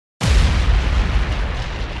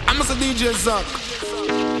I'm a DJ Zuck.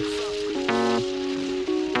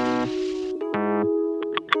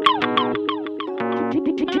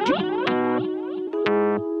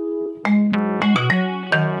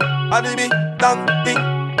 Adibi, dang, ding,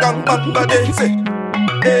 dang, bang, bang, say.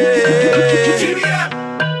 Hey,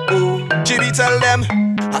 oh, Jimmy tell them,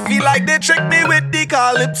 I feel like they tricked me with the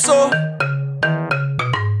calypso.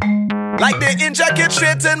 Like they inject it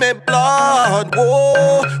straight in my blood.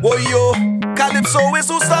 Whoa, whoa, yo. Calypso is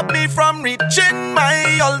who stop me from reaching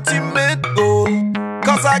my ultimate goal.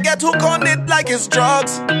 Cause I get hooked on it like it's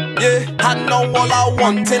drugs. Yeah, and now all I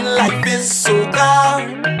want in life is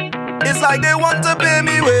soca. It's like they want to pay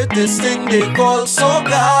me with this thing they call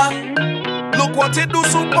soca. Look what it do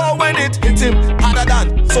super when it hit him. Harder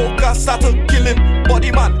than soca started killing.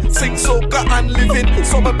 Body man, sing soca and living.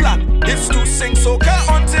 So my plan is to sing soca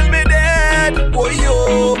until me dead. Oh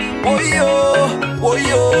yo, oh yo, oh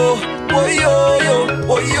yo, oh yo, yo,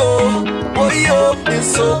 oh yo, oh yo.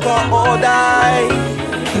 It's soca or die.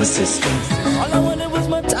 Consistent. All I wanted was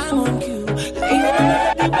my time on cue.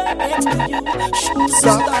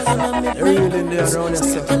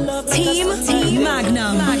 Team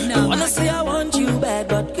Magnum. Wanna say I want you bad,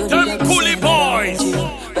 but girl, them coolie boys.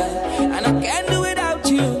 And I can't do without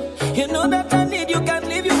you. You know that I need you, can't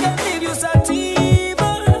leave you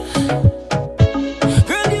sativa.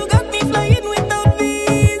 Girl, you got me flying without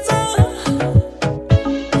visa.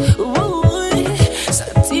 Ooh,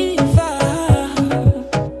 sativa.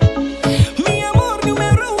 Mi amor,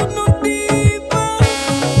 numero uno diva.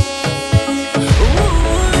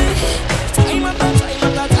 Time after time,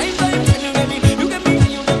 you get me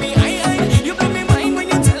high. You get me mine when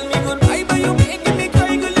you tell me goodbye, but you making me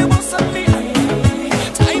cry, girl, you must have me high.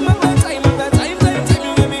 Time after time,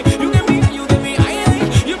 you get me high.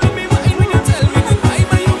 You get me mine when you tell me goodbye,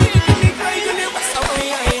 but you making me cry, girl, you must have me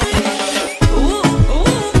high.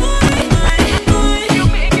 You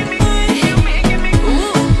making me,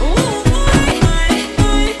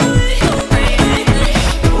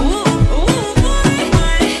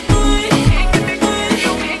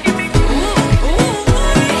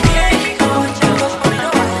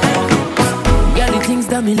 Girl, the things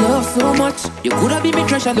that me love so much. You coulda be me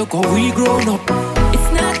treasure, look how we grown up. It's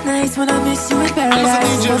not nice when I miss you in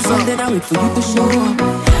paradise. But then I wait for you to show up.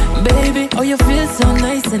 Baby, oh you feel so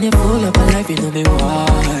nice and you're full of a life, you know me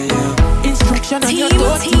why, yeah. Instruction on your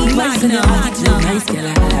door, Team nice and your Magnum. attitude nice, girl,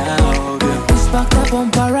 I love you. Push back the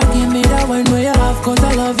bumper and give me that one where you have, cause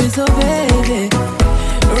I love you so, baby.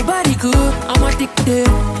 Your body good, I'm addicted.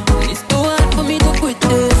 It's too hard for me to quit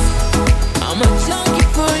this. I'm a junkie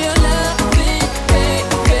for your loving,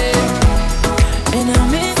 baby. And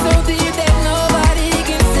I'm in so deep that nobody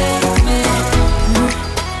can save me.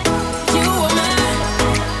 You are mine.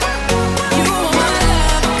 You are my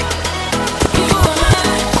love. You are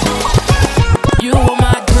mine. You are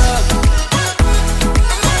my drug.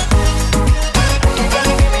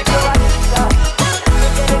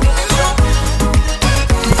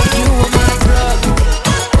 You are my drug.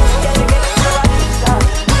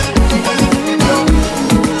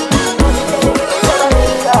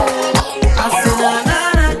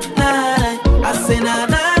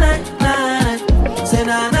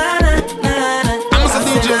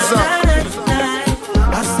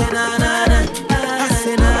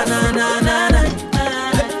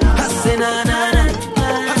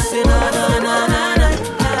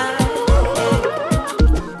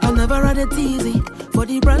 It's easy for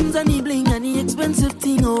the brands and the bling and the expensive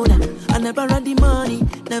thing, oh that. I never had the money,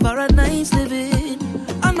 never had nice living.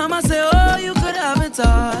 And mama say, oh, you could have it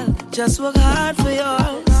all, just work hard for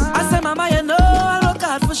yours. I say, mama, you know I'll work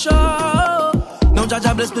hard for sure. Now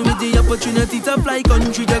Jaja bless me with the opportunity to fly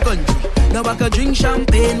country to country. Now I could drink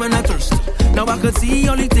champagne when I thirst. Now I could see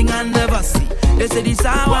only thing I never see. They say this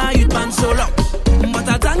hour you'd man so long. But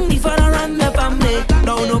I thank me for around the family.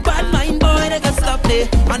 No bad mind boy, they can stop me.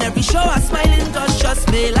 On every show I smiling, cause trust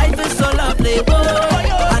me, life is so lovely, boy.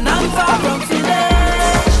 And I'm far from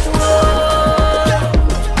finished, whoa.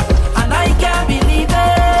 And I can't believe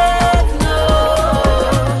it, no.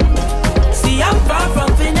 See, I'm far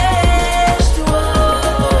from finished,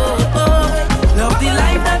 whoa. Love the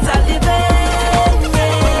life that I live in,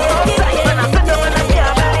 yeah.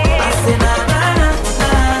 I say na na na na.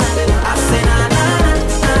 I say na na na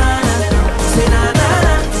na. Say na na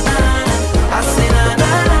na na. I say na na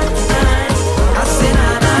na na. I say na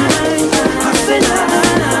na na. I say na na.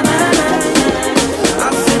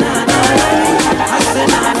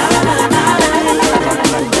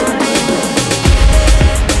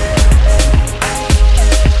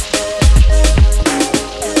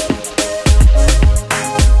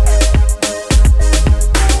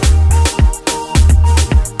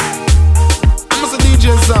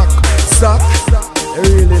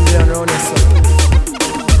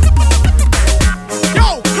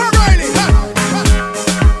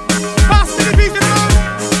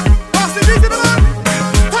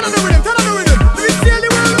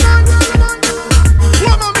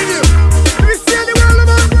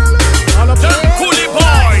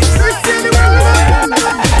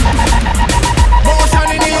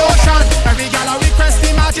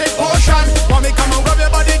 magic potion. Want me come and rub your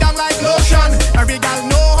body down like lotion. Every gal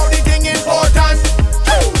know how the thing important.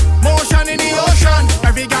 Motion in the ocean.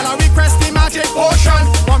 Every gal a request the magic potion.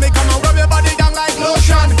 Want me come and rub your body down like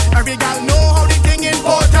lotion. Every gal know how the thing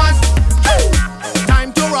important.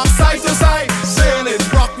 Time to rock side to side. Sail it,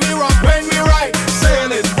 rock me rock when we ride.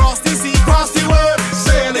 Sail it, cross the sea, cross the world.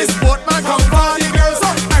 Sail it, sport man come party girls. So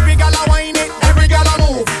every gal a whine it, every gal a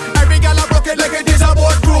move. Every gal a broke it like it is a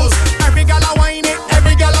boat cruise. Every gal a whine it,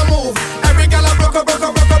 every gal a move. Every gal a broke.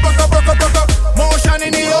 Motion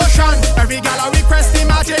in the ocean. Every gal a request the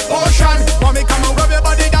magic potion. Want me come and rub your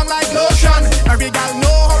body down like lotion. Every gal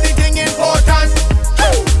know how the thing important.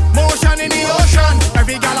 Motion in the ocean.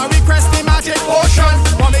 Every gal a request the magic potion.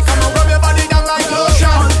 Want me come and rub your body down like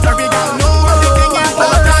lotion. Every gal know how the thing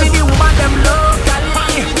important. See the woman them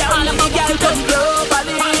locally. All of the gal come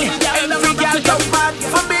globally. Every gal come mad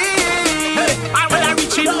for me. I when I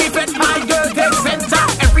reach in me bed, my girl take center.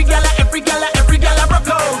 Every gal a rock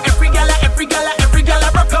out. Every gal a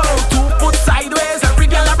rock out. 2 foot sideways. Every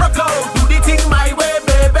gal a rock out. Do the thing my way,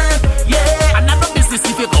 baby. Yeah. And I no business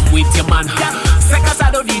if you come with your man. Seconds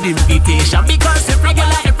I don't need invitation because every gal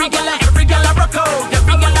a rock out.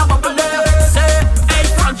 Every gal a bubble up. Say, hey,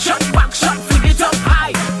 front shot, back shot, flip it up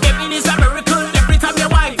high. Everything is a miracle every time you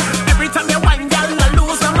whine. Every time you whine, gal, I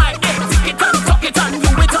lose my mind. Hey, tick it on, tuck it on, do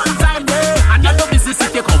it on time, yeah. And I no business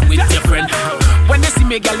if you come with your friend. When you see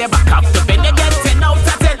me, gal, you back up the pen, you get 10 out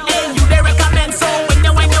of 10. Hey, you they recommend, so when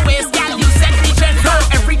you whine your waist, gal, you set the trend. So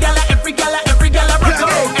every gal a rock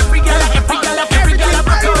out. Every gal a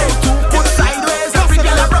rock out. 2 foot sideways, every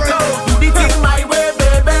gal a rock out. Do the thing my way,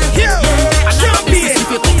 baby. Yeah. And I no business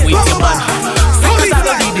if you come with your man. Seconds I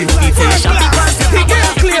don't need invitation because every gal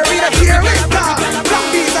a clear it, hear it, dog. Some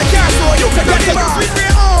beats I can't show you, cause that's what with me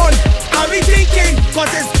on. I'll be thinking,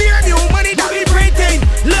 cause it's fear new money that we printing.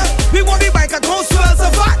 Look, we want the bike at home swell so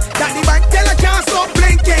fat that the bank teller can't stop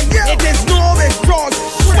blinking. It is no withdrawals,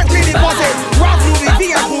 strictly deposit. Rock through the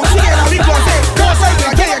V and go see it and we close it. Don't say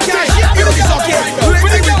you get your cash, you know it's okay. You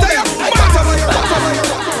ain't even tell you.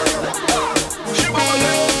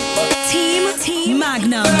 Team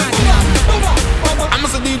Magnum. I'm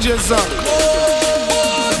a DJ Zuck.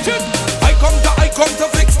 I come to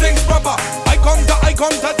fix things proper. I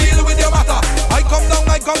come to deal with your matter. I come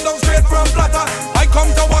down straight from platter. I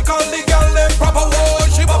come to walk on the girl them proper. Whoa,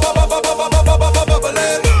 she bubbling,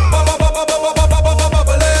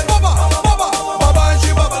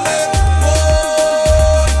 she bubbling.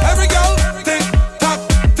 Whoa, every girl tick tock,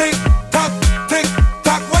 tick tock, tick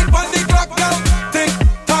tock. Wipe on the clock, girl. Tick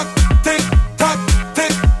tock, tick tock,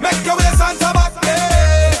 tick. Make your waist and back,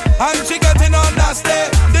 yeah. And she getting on that stay.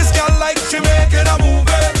 This girl like she making a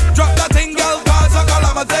movie. Drop that thing, girl, cause a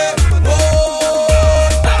calamity.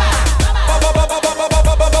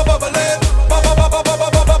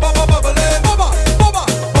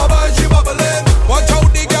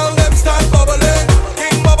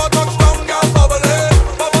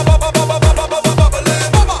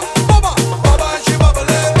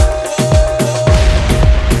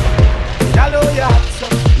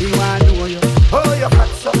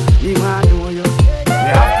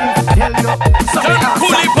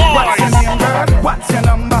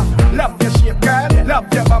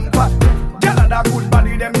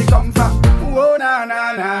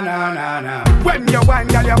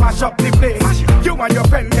 Up the place. You and your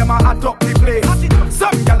friend, them a hot up the place.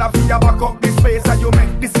 Some gyal a fi a back up the space, and you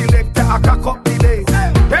make the selector a cock up the lace.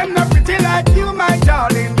 Them not pretty like you, my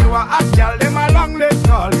darling. You a hot gyal, them a long leg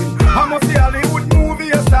calling. I must see Hollywood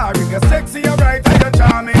movie a starring. You're sexy, you're bright, and you're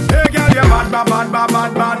charming. Hey gyal, you're bad.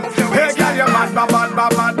 Hey gyal, you're bad.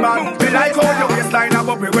 Me like how your waistline a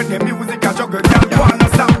bubble when the music a juggle. Gyal, you wanna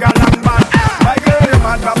stop, gyal, I'm bad. My girl, you're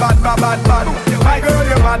bad. My girl,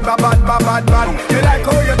 you're bad. You like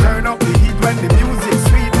how you turn up the heat when the music's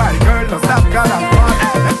sweet. My girl, don't stop, girl, I'm bad.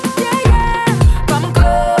 Yeah, come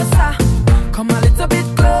closer, come a little bit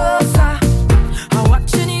closer. I'm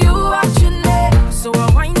watching you, watching me, so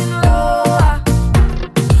I'm winding lower.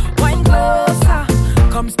 Wind closer,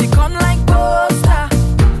 come stick on like poster.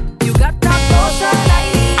 You got that poster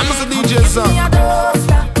like I'm a DJ Zuck.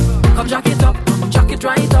 Come jack it up, jack it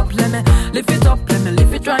right up. Let me lift it up,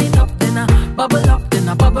 lift it right up. Then I bubble up, then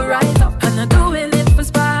I bubble right up. And I do it for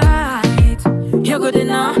spite. You're good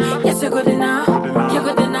enough, yes you're good enough.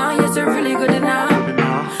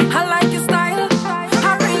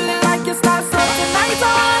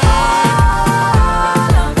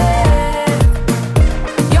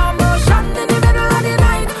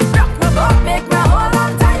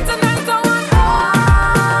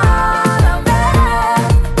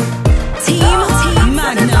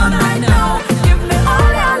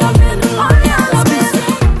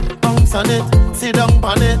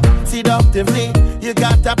 attentively. You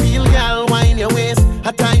got to feel, girl, wind your waist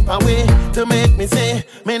a type of way to make me say,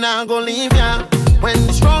 me nah go leave ya. When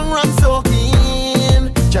the strong run so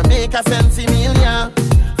keen, Jamaica send Similia.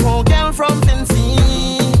 For girl from Fancy,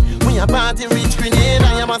 we a party reach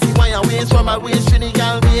Grenada. You must see why I waste from my waist,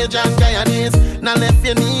 Trinidad, Beach and Guyanese. Now left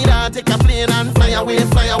you need her, take a plane and fly away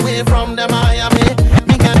from the Miami.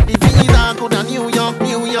 Me got the visa, go to New York,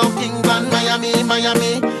 England,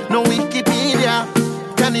 Miami. No Wikipedia,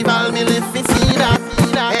 Carnival, me live me see that.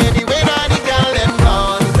 Anyway, now the girl them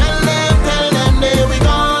gone. Tell them, there we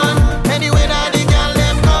gone. Anyway, now the girl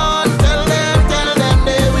them gone. Tell them,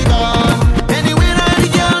 there we gone. Anyway, now the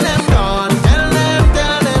girl them gone. Tell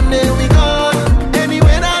them, there we gone.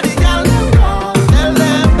 Anyway, now the girl them gone. Tell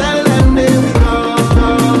them, there we gone.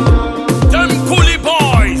 Them coolie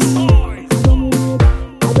boys.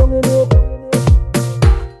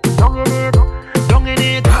 Dung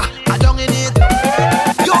in it.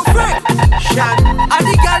 Yo, Frank. Shan. And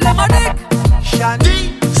the girl them a dick. Shan.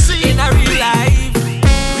 DC. In a real life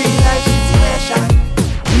situation.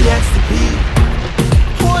 EXTP.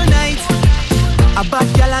 Whole night. A bad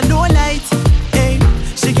girl and no light. Hey,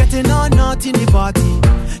 she getting on out in the party.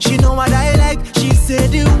 She know what I like. She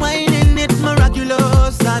said the wine in it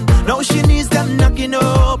miraculous. And now she needs them knocking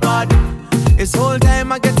up hard. It's whole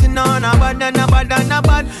time I getting on a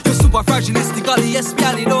bad. You're super fragilistically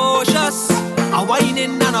espialidocious. A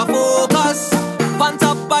whining and a focus. Pant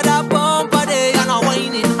up by the bumper day and a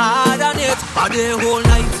whining hard on it. A day whole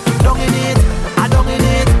night. Dung in it. I dung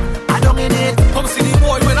in it. Come see the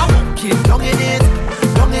boy when I walk in. Dung in it.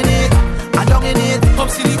 I dung in it. Come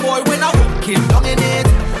see the boy when I walk in. Dung in it.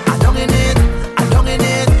 I dung in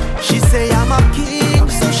it. She say I'm a king,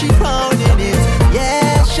 so she pounding it.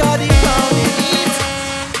 Yeah, shorty pounding it.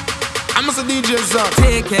 I'm a DJ Zach.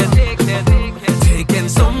 Taken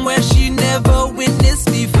somewhere she never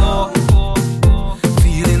witnessed before.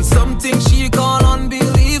 Feeling something she call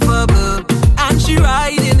unbelievable. And she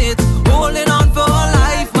riding it, holding on for her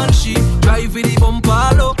life. Man, she driving the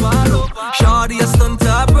bumper low. Shorty a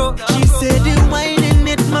stunter, bro. She said the wine in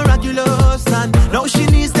it miraculous. And now she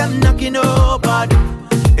needs them knocking up hard.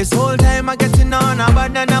 It's whole time I getting on a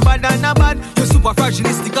bad. You're super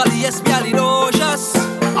fragilistically espialidocious.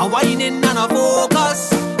 A whining and a focus.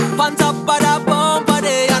 Pant up by the bumper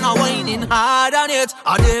day and a whining hard on it.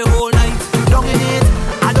 A day whole night. Dung in it.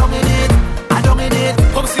 I dung in it.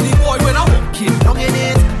 Come see the boy when I walk in. Dung in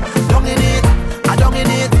it. I dung in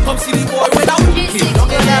it. Come see the boy when I walk in.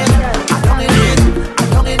 Dung in it. I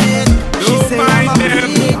dung in it. She say I'm a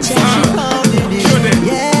bitch. She pounding it.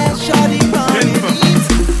 Yeah, shorty pounding it.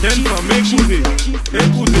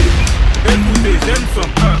 Écoutez, jeune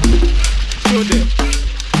femme, show them.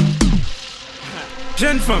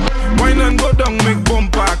 Jeune femme, wine and go down, make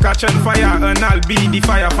bumper, catch and fire, and I'll be the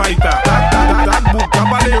firefighter. That book,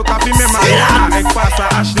 kabale yo kafi me marijuana, ek pasa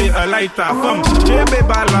acheter a lighter. Femme, chebe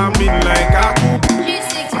bala min like a coupe.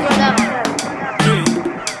 G6 production.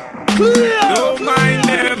 Don't mind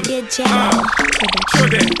them. Show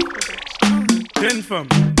them. Jeune femme,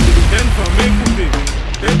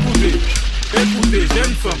 écoutez,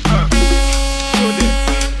 jeune femme, show them.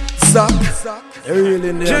 Zach.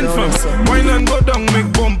 Jeune femme, wine and go down,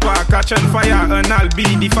 make bumper, catch and fire, and I'll be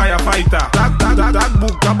the firefighter. That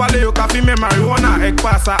book, kabale yo kafi me marijuana, ek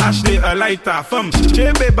pasa acheter a lighter. Femme,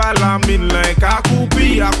 chebe bala min like a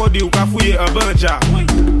coupe, akodi ou ka fouye a banja.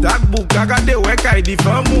 That book, agade wek ay di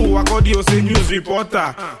famu, akodi ou se news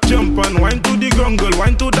reporter. Jump and wine to the grungle,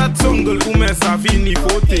 wine to that songle, ou men sa fini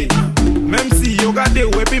fote. Même si yo gade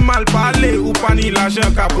wepi mal parler, ou pani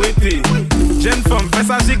l'argent ka prêter. Jeune femme, fais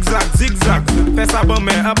ça zigzag, fais ça bon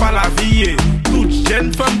mais un pas la vie. Toute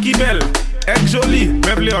jeune femme qui belle, est jolie,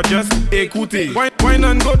 mais v'lez just écouter. Wine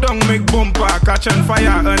and go down, make bumper, catch and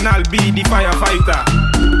fire, and I'll be the firefighter.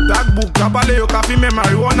 That book, kabale yo kafi me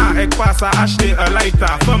marijuana, ek pasa acheter a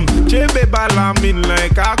lighter. Femme, chebe bala min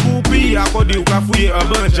like a coupe, akodi ou ka fouye a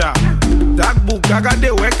banja. That book,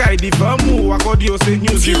 agade wek ay di famu, akodi ou se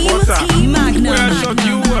news reporter. Where shot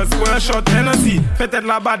US, where shot Hennessy, fait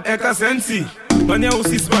la bad ek a sensi. Manye ou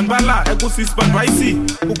sispan bala, ek ou sispan vaisi,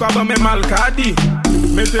 ou kaba me mal kadi.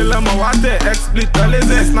 Mete la ma wate, explit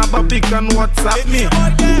les snap a pic and WhatsApp me.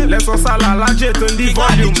 Laisse on ça la jet on the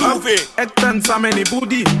volume up. Ek ten sa many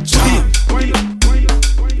booty.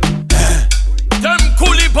 Them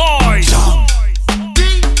coolie boys.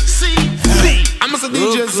 I'm a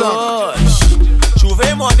DJ Zach.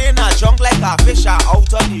 Juve money na junk like a fish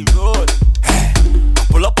out on the road.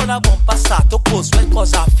 Pull up on a bumper, start to post when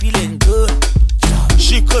cause I'm feeling good.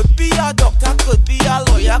 She could be a doctor, could be a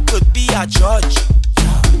lawyer, could be a judge.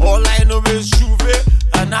 All I know is Juve,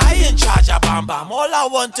 and I in charge of Bam Bam. All I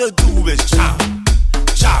want to do is chow,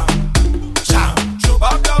 chow, chow. Show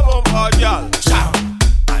back the bumper, girl. Chow,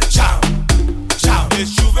 and chow, chow.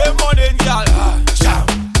 It's Juve morning, girl. Chow,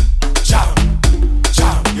 chow,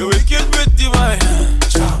 chow. You wicked with the mind.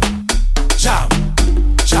 Chow, chow,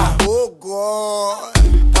 chow. Oh God.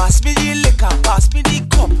 Pass me the liquor, pass me the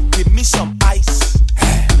cup. Give me some ice.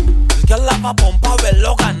 This girl have a bumper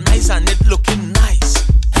well organized and it looking nice.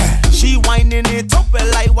 She whining it up,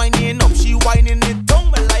 well I whining up. She whining it down,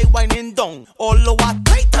 well I whining down. All over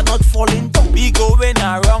tight and not falling down. We going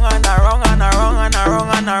around and around and around and around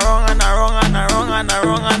and around and around and around and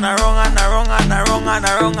around and around and around and around and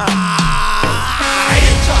around. I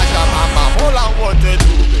ain't charge of mama, all I want to do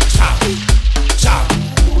is chow, chow,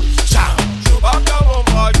 chow. Show back the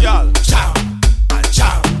bumper, girl. Chow, and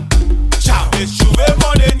chow, chow. It's Juve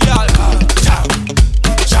morning, girl. Chow,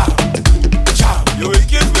 chow, chow. You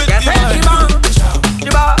wicked with the mind.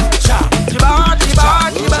 Chiba, chiba, chiba, chiba,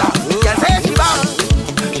 chiba. Yes, hey, chiba,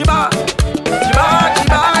 chiba, chiba,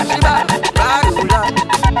 chiba, chiba.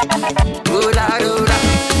 Hula, hula.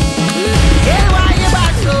 Yeah, why you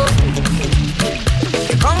back so?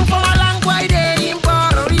 You come from a long way there in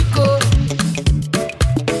Puerto Rico.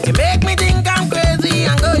 You make me think I'm crazy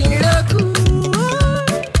and going loco.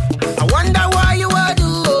 I wonder why you would do,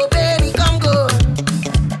 oh baby, come go.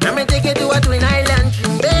 Let me take you to a Twin Island,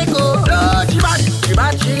 Trimbago. Oh, chiba,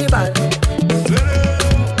 chiba, chiba.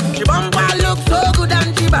 She bumper look so good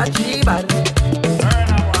and chiba, chiba.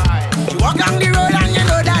 She walk on the road and you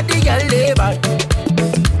know that the girl lay back.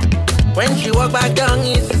 When she walk back down,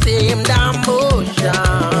 it's the same damn motion.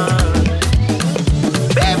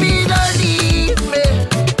 Baby, don't leave me.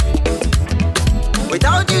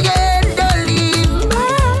 Without you, girl, don't leave me.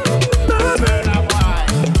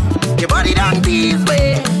 Your body don't tease me.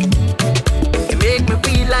 You make me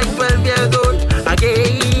feel like 12 years old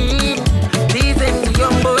again. Teasing the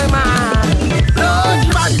young boy man. Oh,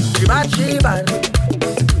 chiba, chiba, chiba.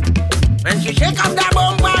 When she shake up that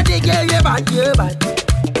bumper, the girl, you bad, you bad.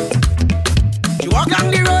 She walk on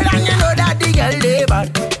the road and you know that the girl, they bad.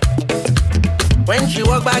 When she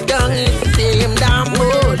walk back down, it's the same damn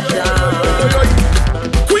motion.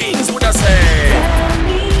 Queens would I say.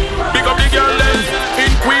 Big up the girl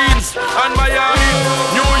in Queens and Miami,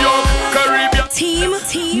 New York, Caribbean.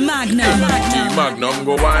 Team Magnum. Team Magnum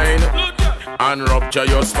go wine and rupture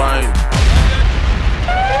your spine.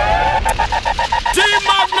 Team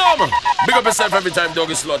Magnum. Big up yourself every time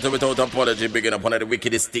dog is slaughtered without apology. Bigging up one of the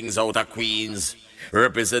wickedest things out of Queens,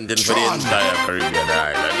 representing for the entire Caribbean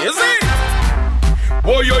island. You see?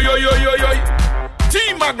 Whoa, yo, yo, yo, yo, yo.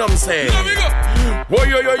 Team Magnum say. Whoa,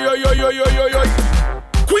 yo, yo, yo, yo, yo, yo, yo, yo.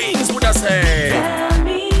 Queens would I say.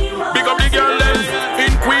 Big up the girl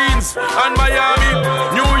in Queens and Miami,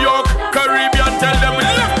 New York, Caribbean. Tell them we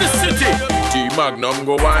love the city. Team Magnum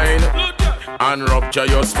go wine and rupture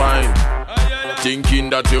your spine. Thinking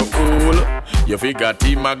that you're cool, you figure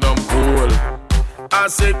Team Magnum cool. I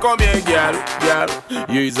say come here girl,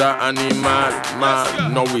 you is a animal,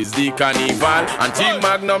 man. Now is the carnival. And Team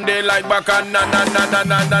Magnum they like back and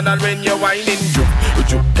na when you're whining juke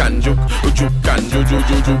and juke, juke and juke,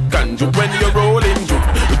 juke and juke. When you're rolling juke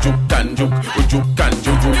and juke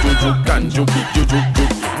and juke.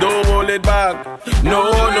 Don't hold it back.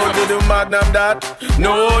 No, do the Magnum that.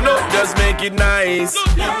 No, just make it nice.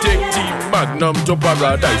 Take Team Magnum to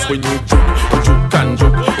paradise. When you juke and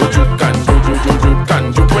juke and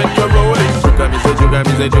juke. When you're rolling, juke and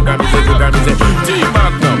say. Team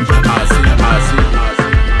Magnum, I see.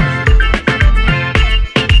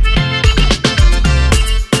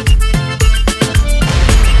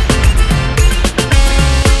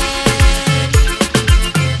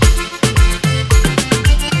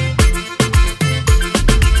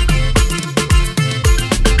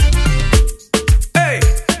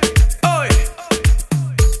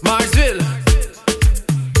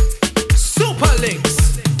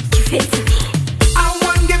 I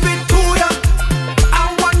want give it to ya. I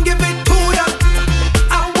want give it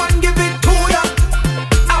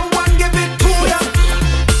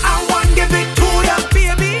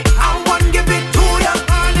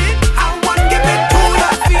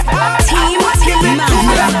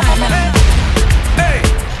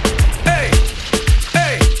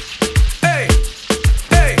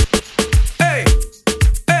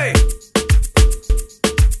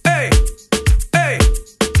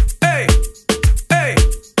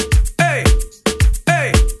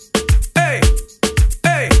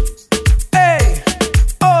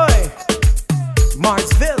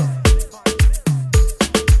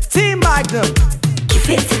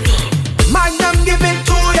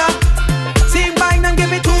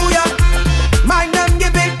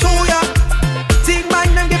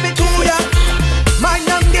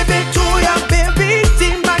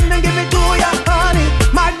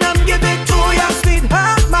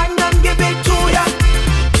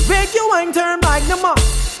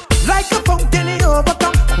till he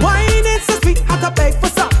overcome. Wine is so sweet, I can beg for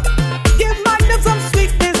some. Give Magnum some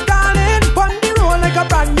sweetness, darling. Pon the roll like a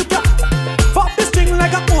brand new car. Pop the string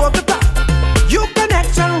like a overclock. You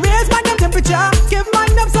connection, raise Magnum temperature. Give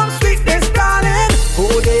Magnum some sweetness, darling.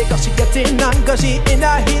 Oh, they got she getting on, cause she in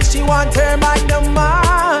a heat. She want her Magnum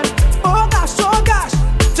man. Oh gosh,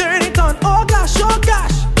 turn it on. Oh gosh,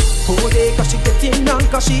 oh they cause she getting on,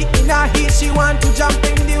 cause she in a heat. She want to jump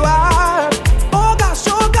in the water. Oh gosh,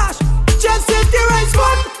 just hit the right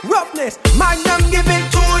spot. Roughness, Magnum give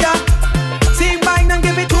it to ya. Team Magnum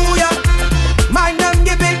give it to ya. Magnum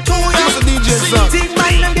give it to ya. Team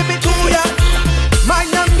Magnum give it to ya.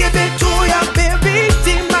 Magnum give it to ya, baby.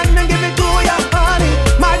 Team Magnum give it to ya, honey.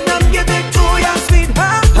 Magnum give it to ya,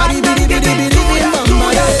 sweetheart. Magnum give it to ya,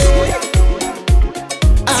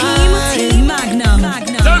 Team Magnum.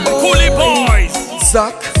 Them Coolie Boys.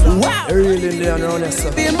 Zach, what? Really learn around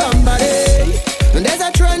yourself. There's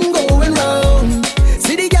a trend going round.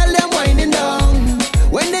 See the girl them winding down.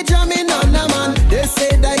 When they jamming on a man, they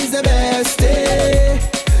say that is the best day.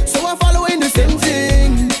 So I'm following the same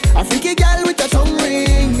thing. A freaky girl with a tongue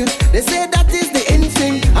ring. They say that is the in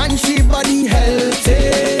thing, and she body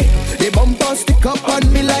healthy. The bumper stick up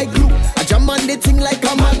on me like glue. I jam on the thing like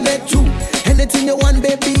a magnet too. Anything you want,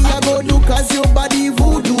 baby, I go do, cause your body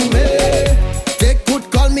voodoo me. Take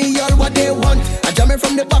good, call me all what they want. I jam it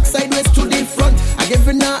from the back sideways to the front. I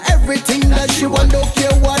giving her everything that she want, don't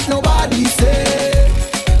care what nobody say.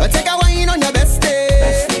 Take a wine on your best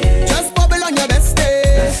day. Just bubble on your best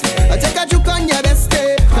day. Take a juke on your best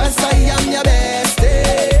day, cause I am your best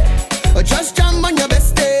day. Just jam on your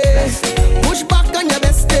best day. Push back on your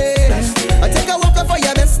best day. Take a walk for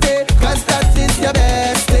your best day, cause that is your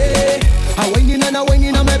best day. I whining and I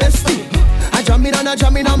whining on my bestie. I jamming and I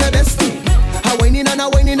jamming on my bestie. I whining and I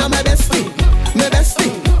whining on my bestie. My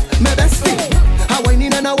bestie, my bestie. I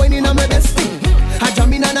whining and I whining on my bestie. I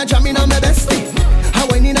jamming and I jamming on my bestie. I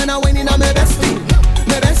whining and I whining on my bestie.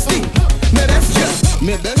 My bestie, my bestie.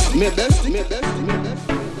 My bestie, my bestie, my bestie, my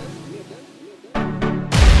bestie.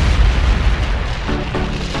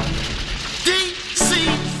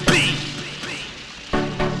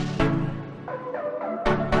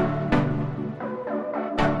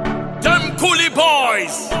 Them Coolie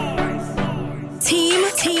Boys.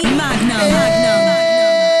 Team Magnum.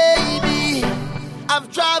 Baby, I've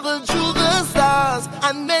traveled through the stars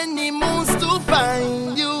and many moons to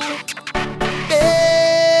find you.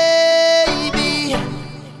 Baby,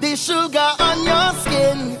 the sugar on your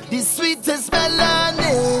skin, the sweetest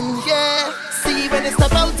melanin, yeah. See when you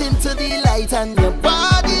step out into the light and your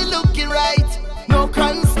body looking right, no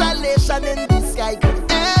constellation in the sky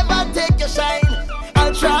could ever take your shine.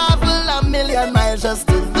 I'll travel a million miles just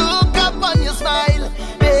to look up on your smile.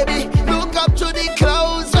 Baby, look up to the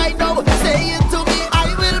clouds right now. Say it to me,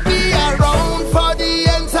 I will be around for the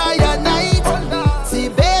entire night. See,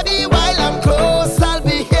 baby, while I'm close, I'll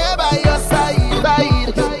be here by your side.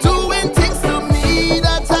 You're doing things to me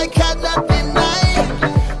that I cannot deny.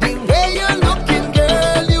 The way you're looking,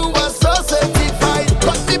 girl, you are so certified.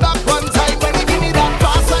 Cut me back one time when you give me that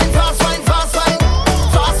fast wine, fast wine, fast wine.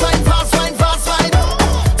 Fast wine, fast wine, fast wine.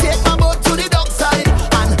 Take my boat to the dockside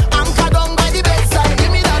and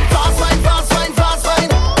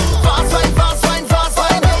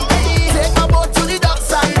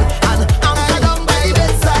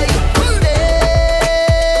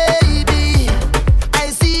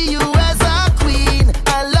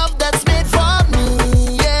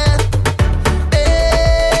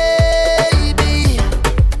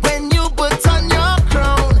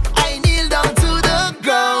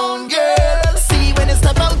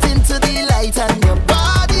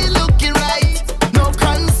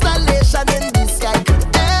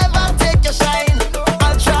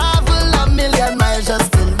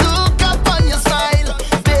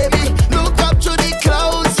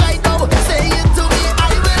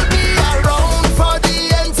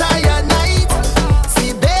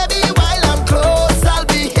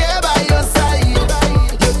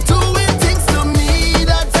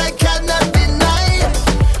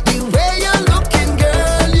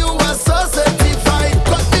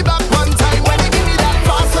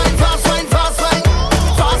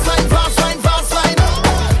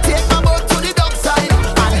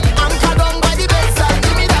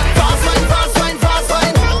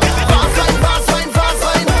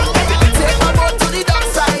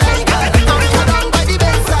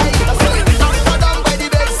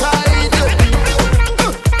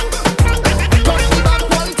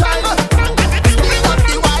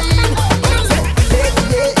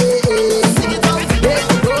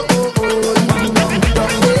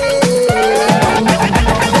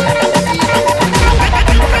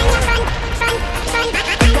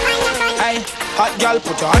Hot girl,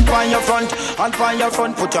 put your hand on your front, hand on your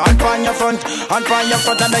front, put your hand on your front, hand on your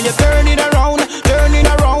front, and then you turn it around, turn it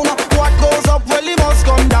around. What goes up, well, it must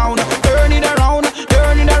come down. Turn it around,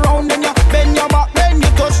 then you bend your back, then you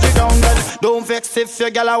touch the ground. Don't vex if your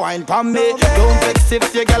gal a wine pon me. Don't vex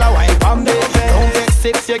if your gal a wine pon me. Don't vex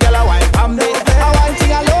if your gal a wine pon me. I want thing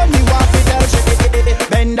alone, me want to tell she.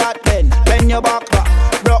 Bend that, bend your back,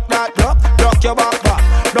 rock that, rock your back,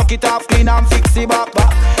 rock it off clean and fix it back.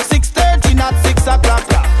 6:30 not 6 o'clock.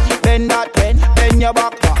 Bend that, bend your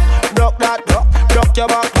back, rock that, rock your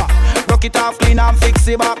back, rock it off clean and fix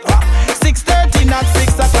it back. 6:30 not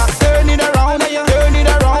 6 o'clock. Turn it around, turn it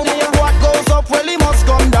around. What goes up, well, it must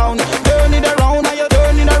come down. Turn it around,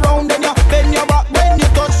 turn it around. Then you bend your back, then you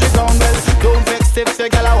touch the ground. Well, don't vex if your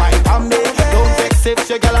gal a wine pon me. Don't vex if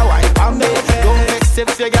your gal a wine pon me. Don't vex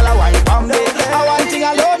if your gal a wine pon me. I want thing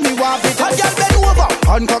alone, me want it. A gal bend over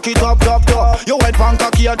and cock it up. You went pan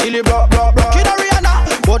cocky until it broke. Kid a Rihanna,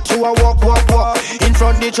 but you a walk. In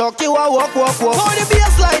front the truck, you a walk. For the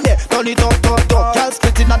baseline there, turn it up. Girl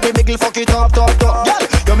split it at the middle, fuck it up. Girl,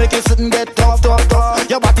 you make it sit and get tough.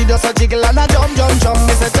 Your body does a jiggle and a jump.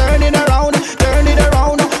 Me say turn it around.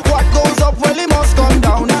 What goes up, well, it must come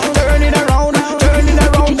down. Turn it around. Bend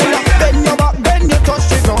your back, bend you touch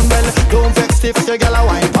the ground. Well, don't vex if your gal a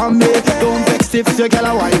wine pon me. Don't vex if your gal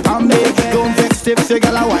a wine pon me. Don't vex if your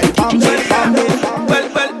gal a wine pon me. Well,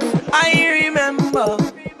 I remember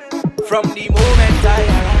from the moment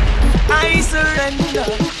I surrender.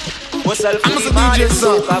 Myself to the man in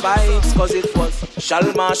soca vibes, cause it was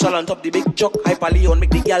Shal Marshall on top the big chuck. Hyper Leon make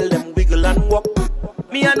the gal them wiggle and walk.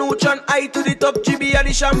 Me and Uchan I to the top, GB and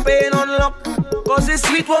the champagne unlock. Cause the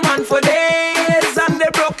sweet woman for days, and they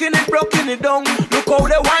broken it down. Look how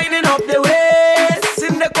they winding up the waist,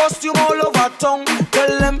 in the costume all over tongue.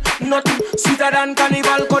 Tell them nothing sweeter than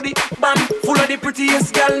carnival, cause the band full of the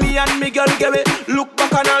prettiest gal. Me and me girl give it. Look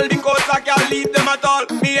back on all the coats, I can't leave them at all.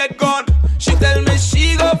 Me head gone. She tell me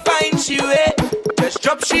she go find she way. Just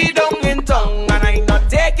drop she down in tongue, and I not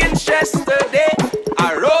taking stress today.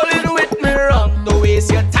 I rolling with me run. Don't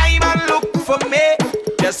waste your time and look for me.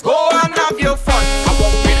 Just go and have your fun. I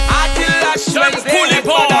walk with heart till I shine. Pull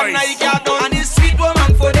boys. And this sweet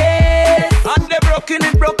woman for days, and they broken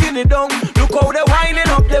it down. Look how they winding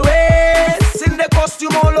up the waist, in the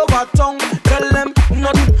costume all over tongue. Tell them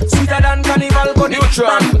nothing sweeter than carnival, but the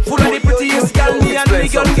full of the prettiest gal. Me and me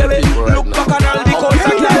girl give it. Look back on all the coats I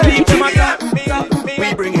can't leave them at.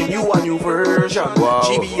 We bringing you a new version. Wow.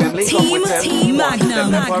 GB and link up with them. Team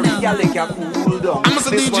Magnum. I'm a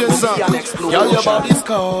DJ son. Y'all your body's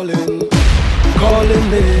calling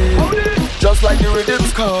me. Just like the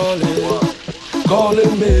rhythm's calling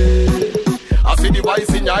me. I see the voice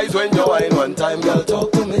in your eyes when you whine one time, girl,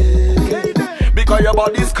 talk to me. Because your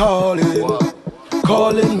body's calling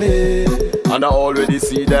me. And I already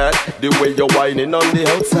see that, the way you're whining on the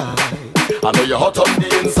outside. I know you're hot on the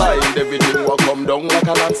inside, everything will come down like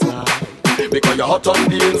a landslide. Because you're hot on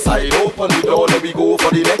the inside, open the door, let me go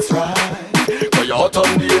for the next ride. Because you're hot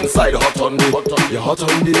on the inside, you're hot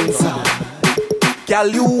on the inside. Girl,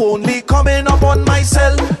 you only coming up on my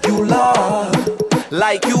cell, you love.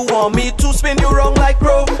 Like you want me to spin you wrong like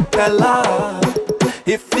propeller.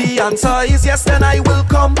 If the answer is yes, then I will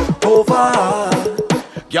come over.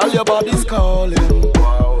 Girl, your body's calling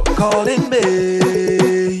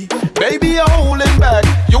me. Baby, you're holding back.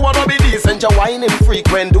 You wanna be decent, you're whining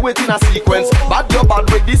frequent. Do it in a sequence. Bad, you're bad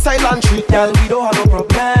with the silent treat. Girl, we don't have no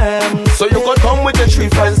problem. So you could come with your 3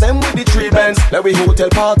 friends, them with the 3 bands. Let we hotel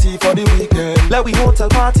party for the weekend.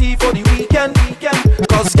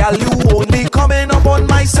 Cause girl, you only coming up on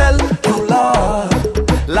my cell, you love.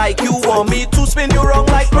 Like you want me to spin you wrong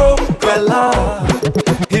like propeller.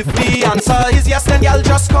 If the answer is yes, then girl,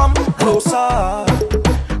 just come closer.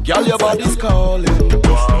 Girl, your body's calling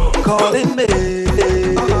me.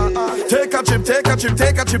 Take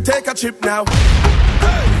a trip now.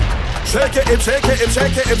 Hey. Shake it, shake it.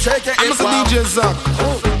 I'm a DJ Zach.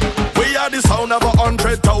 We are the sound of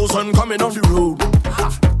 100,000 coming on the road.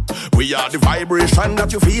 We are the vibration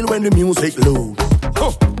that you feel when the music loads.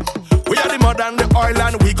 We are the mud and the oil,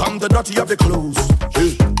 and we come the dirty of the clothes.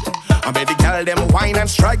 I made the girl them wine and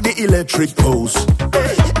strike the electric pose.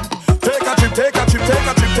 Hey. Take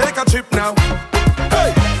a trip now.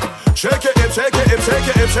 Hey, shake it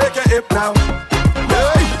hip now.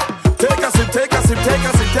 Hey, take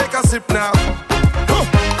a sip now.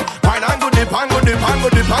 Wine and go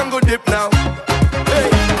dip now. Hey,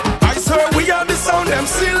 I swear we are the sound them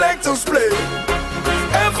selectors play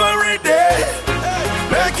every day,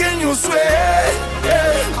 making you sway.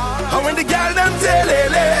 And when the girl them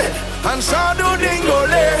telele and shadow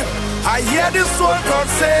dingole, I hear this one God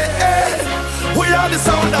say, We are the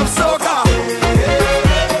sound of soca.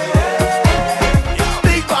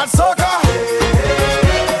 Big bad soca.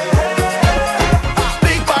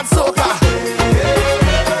 Big bad soca.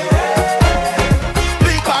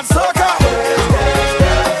 Big bad soca.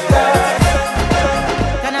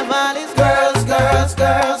 Carnival is girls, girls,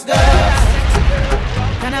 girls, girls.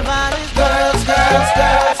 Carnival is girls, girls,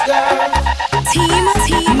 girls, girls. Team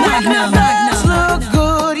Magnum. Look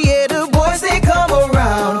good, yeah, the boys they come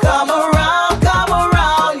around,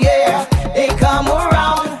 yeah, they come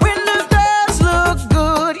around. When the girls look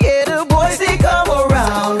good, yeah, the boys they come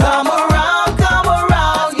around,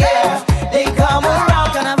 yeah, they come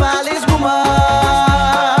around. Carnival is woman,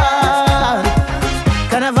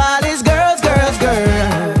 carnival is girls, girls,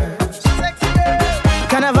 girls.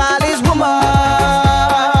 Carnival is woman,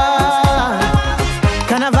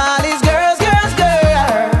 carnival is girls, girls,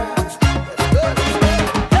 girls.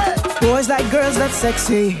 Boys like girls, that's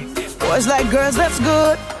sexy. Boys like girls, that's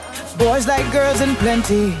good. Boys like girls in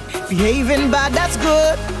plenty. Behaving bad, that's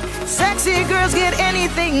good. Sexy girls get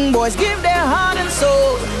anything. Boys give their heart and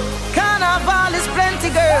soul. Carnival is plenty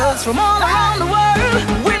girls from all around the world.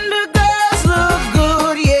 When the girls look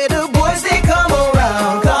good, yeah, the boys they come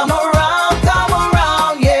around,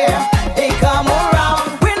 yeah, they come around.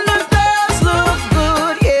 When the girls look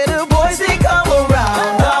good, yeah, the boys they come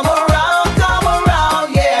around,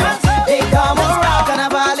 yeah, they come around.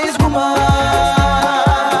 Carnival is woman,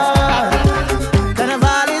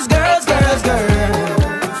 carnival is girls, girls, girls.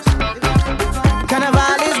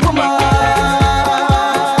 Carnival is woman,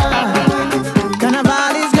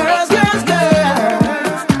 carnival is girls, girls,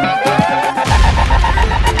 girls.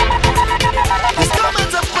 It's coming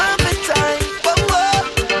to perfect time. Whoa, whoa.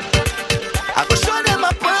 I go show them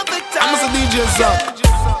a perfect time. I'm a DJ Zach.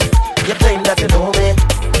 You claim that you know me,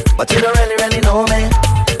 but you don't really know me.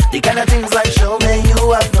 The kind of things like show me,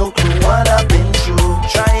 you have no clue what I've been through.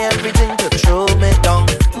 Try everything to throw me down,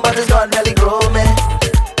 but it's God really grow me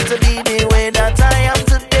to be the way that I am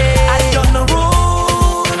today. I don't know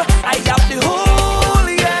rule, I have the whole,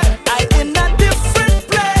 yeah. I in a different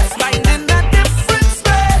place, mind in a different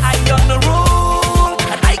space. I don't know rule,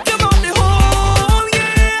 and I come on the whole,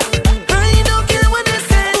 yeah. I don't care what they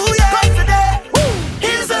say. Ooh, yeah. Cause today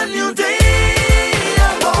is a new day.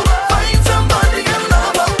 Find somebody you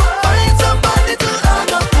love. Find somebody to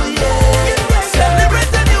love. Ooh, yeah.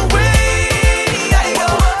 Celebrate a new way, yeah, yo.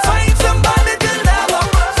 Find somebody to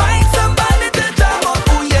love, find somebody to jam up,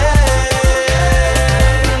 ooh, yeah.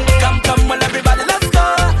 Come, well, everybody, let's go.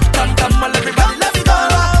 Come, well, everybody, let's go.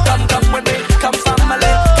 Come, when we come,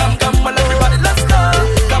 family. Come, well, everybody, let's go.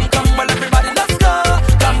 Come, well, everybody, let's go.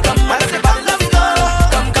 Come, well, everybody, let's go.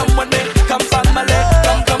 Come, when we come, family.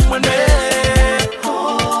 Come, when we.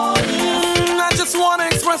 I just wanna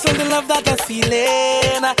express all the love that I'm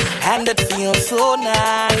feeling, and it feels so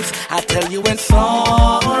nice. I tell you it's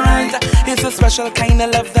alright. It's a special kind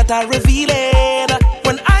of love that I'm revealing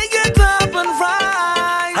when I get up and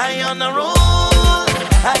rise. I on the roll.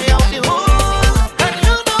 I out the hole. And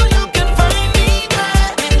you know you can find me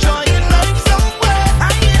there. Enjoying life somewhere.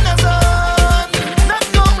 I in the sun. Not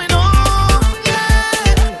going home.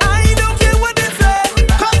 Yeah. I don't care what they say,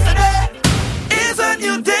 Cause today it's a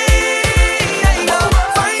new day. Yeah,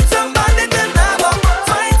 find somebody to love,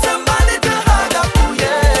 find somebody to hug up, ooh,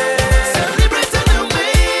 yeah. celebrate a new day.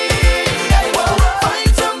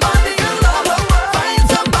 Find somebody you love. Find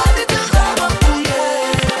somebody to love. Ooh,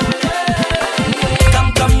 yeah.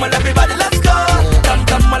 Come, well, everybody, let's go.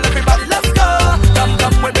 Come, well, everybody, let's go. Come,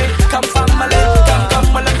 when we come, family. Come,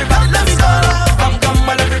 well, everybody, let's go. Come,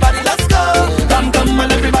 well, everybody, let's go. Come,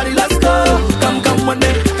 well, everybody, let's go. Come, when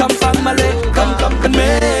we come, family. Come, with me.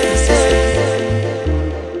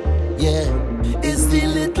 Yeah, it's the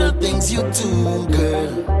little things you do,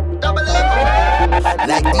 girl.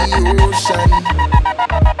 Like the ocean,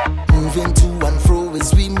 moving to and fro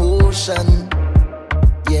is we motion.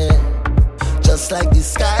 Yeah, just like the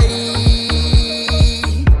sky.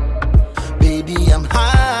 Baby, I'm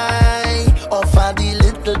high off of the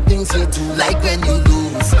little things you do. Like when you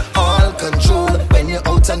lose all control, when you're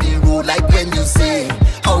out on the road. Like when you say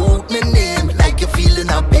out my name, like you're feeling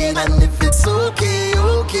a pain. And if it's okay,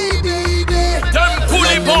 okay, baby, Them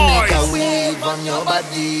Coolie let me make a Boys. wave on your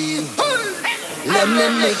body. Let me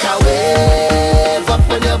make a wave up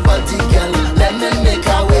on your body, girl. Let me make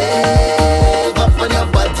a wave up on your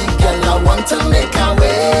body, girl. I want to make a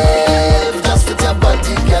wave just with your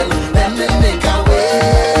body, girl. Let me make a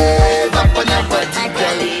wave up on your body,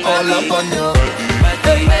 girl. All up on your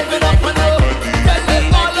body, wave it up on your body,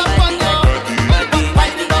 all up on your body,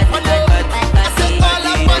 wind it up on your body. I said all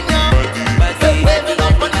up on your body, wave it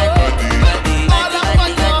up on your body, all up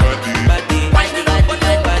on your body.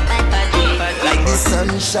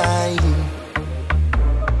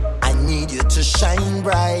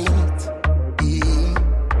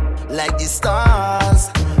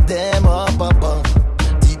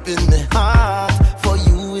 deep in my heart. For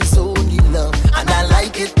you it's only love, and I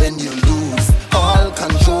like it when you lose all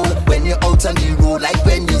control. When you're out on the road, like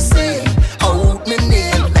when you say out my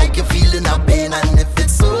name, like you're feeling a pain. And if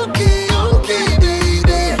it's okay, okay,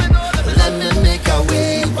 baby, let me make a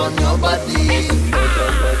wave on your body.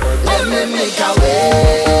 Let me make a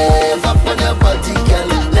wave up on your body, girl.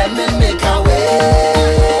 Let me make a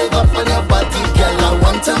wave up on your body, girl. I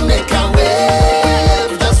want to make a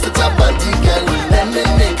wave just with your body, girl. Let me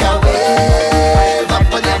make a wave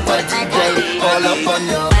up on your body, girl. All up on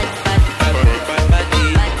your body.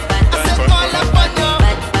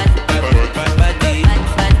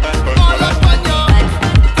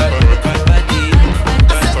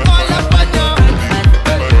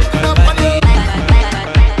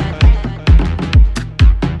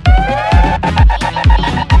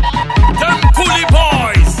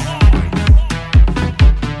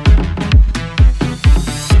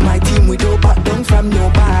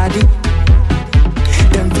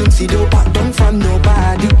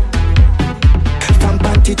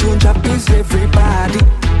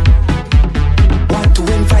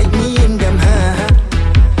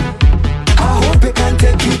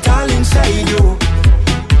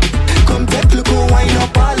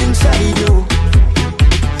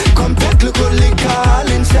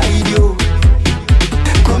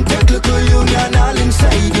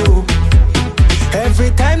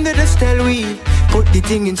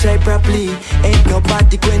 Inside properly, ain't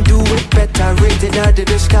nobody can do it better. Rated out of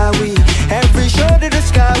the sky we, every show to the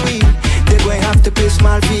sky we, they going have to pay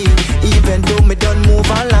small fee. Even though me done move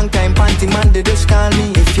a long time, panty man they just call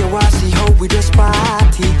me. If you wanna see how we just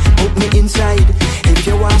party, put me inside. If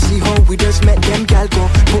you wanna see how we just met them gal go,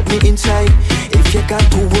 put me inside. If you got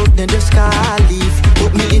to work then just call leave,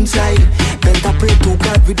 put me inside. Better pray to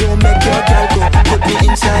God we don't make your gal go, put me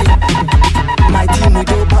inside. My team we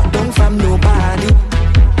don't back down from nobody.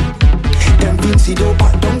 Them Vincy don't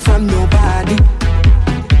back down from nobody.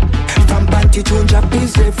 From panty to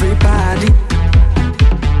Japanese everybody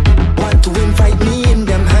want to invite me in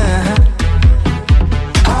them, huh?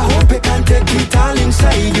 I hope you can take it all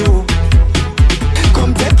inside you.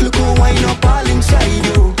 Come take look who wine up all inside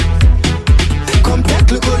you. Come take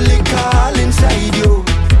look who liquor all inside you.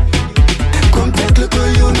 Come take look who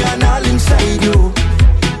union all inside you.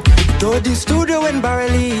 To the studio in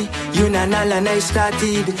Barley, Union all and I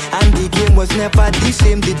started, and the game was never the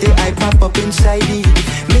same the day I pop up inside it.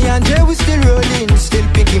 Me and Jay we still rolling, still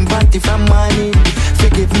picking party from morning.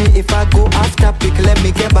 Forgive me if I go off topic, let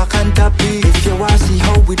me get back on topic. If you wanna see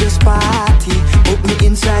how we just party, put me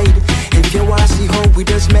inside. If you wanna see how we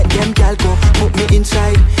just met them gal go, put me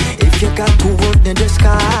inside. If you got to work then just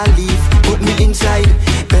call leave, put me inside.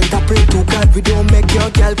 Better pray to God we don't make your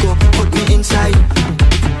gal go, put me inside.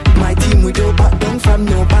 My team we don't back down from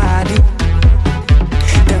nobody.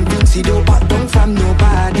 Them Vincy don't back down from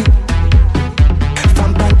nobody.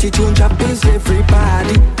 From panty to Japanese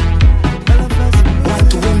everybody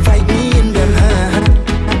want to invite me in them,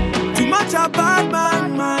 huh? Too much a bad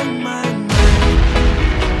man,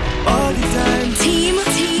 all the time. Team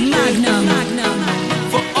Magnum.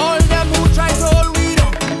 For all them who try to hold we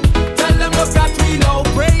down, tell them look at we now.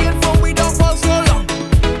 Praying for we don't fall so long.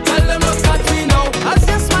 Tell them look at we now. As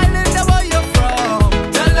you're smiling the way you're from.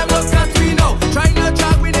 Tell them look at we now. Try not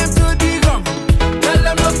drag with them to the ground. Tell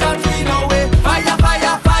them look at we now. Fire,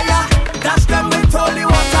 fire, fire. Dash them with holy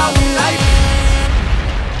water we like.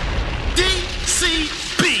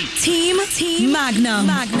 DCB. Team Magnum.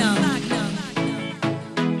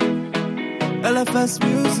 LFS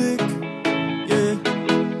music, yeah.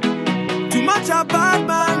 Too much a bad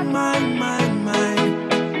man,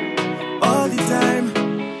 all the time,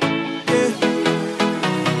 yeah.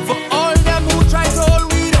 For all them who try to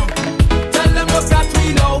hold we down, tell them look at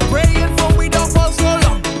we now. Praying for we don't fall so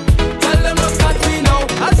long. Tell them look at we now.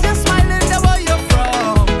 As you're smiling the way you're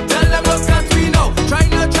from. Tell them look at we now. Try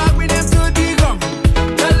not drag with them to the ground.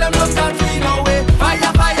 Tell them look at we now.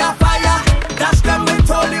 Fire, fire, fire. Dash them with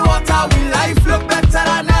holy water. We life look better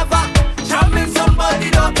than ever. Jamming somebody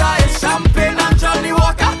daughter is champagne and Johnny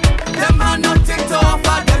Walker. Them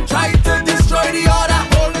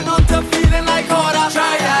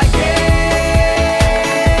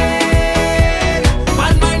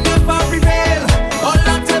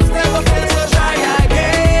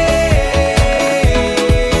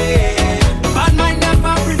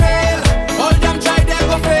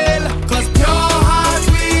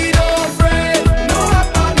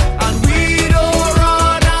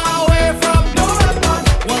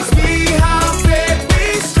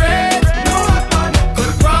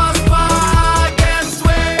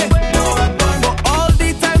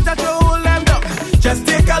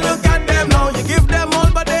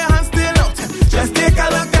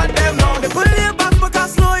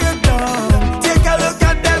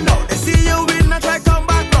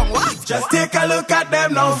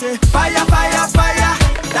say fire, fire, fire.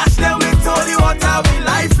 Dash them with holy water. We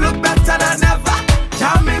life look better than ever.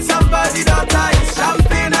 Jamming somebody daughter is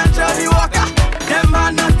champagne and Johnny Walker. Them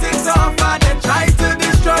had nothing to offer. They try to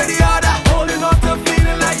destroy the other. Holding on to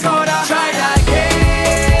feeling like order. Try again.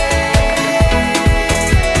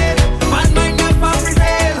 Man might never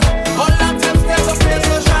prevail. All attempts never fail.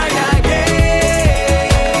 So try again.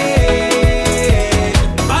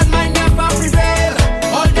 Man might never prevail.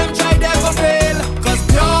 All them try never fail. Cause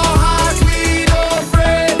pure heart we don't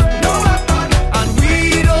afraid. No weapon. And we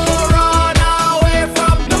don't run away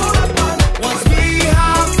from no weapon. Once we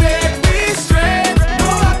have faith we straight. No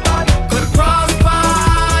weapon. Could prosper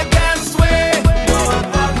against way. No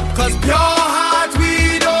weapon. Cause pure heart we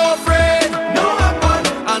don't afraid. No weapon.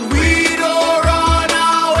 And we don't run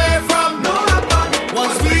away from no weapon.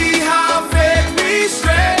 Once we have faith we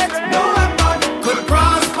straight. No weapon. Could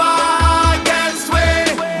prosper against way.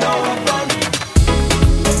 No weapon.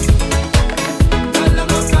 Tell them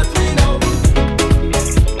look at me now.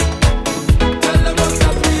 Tell them look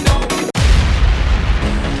at me now.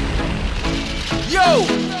 Yo,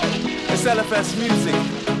 it's LFS music.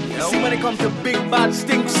 See when it comes to big bad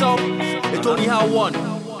stink song, it only have one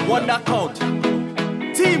that count.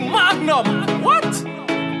 Team Magnum, what?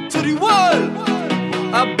 To the world,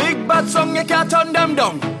 a big bad song you can't turn them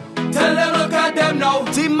down. Tell them look at them now.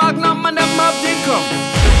 Team Magnum and them have the come.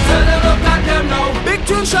 Tell them look at them now. Big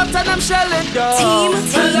tune shots and them shell it down.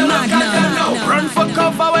 Tell them look at them now. Run for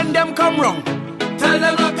cover when them come wrong. Tell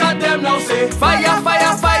them look at them now. Say fire,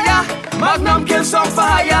 fire, fire. Magnum kill song for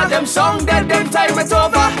hire. Them song dead, then time it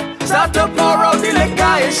over. Start to pour out the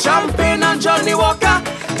liquor. It's champagne and Johnny Walker.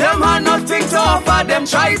 Them had nothing to offer. Them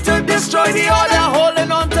try to destroy the order.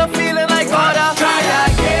 Holding on to feeling like order. Try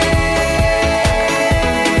again.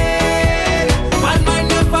 Man might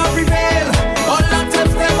never prevail. All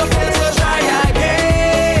attempts never fail. So try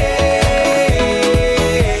again.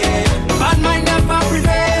 Man might never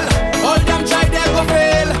prevail. All them try never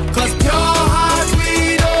fail. Cause pure heart we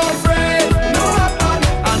don't afraid. No weapon.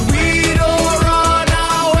 And we don't run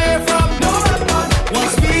away from no weapon.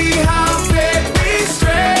 Once we have faith we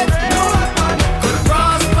straight. No weapon. Could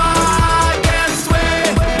prosper against way.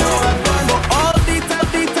 No weapon. For all detail.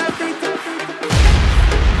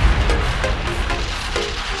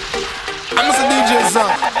 I'm a DJ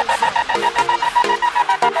son.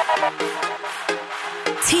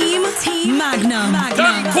 Team Magnum.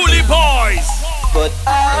 Them Coolie Boys. But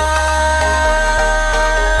I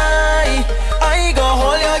go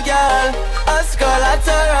hold your girl as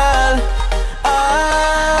collateral.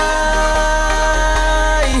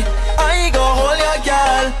 I go hold your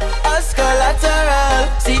girl as collateral.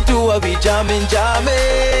 See two of we jamming.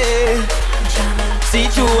 See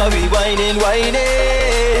two of we whining.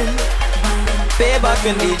 Payback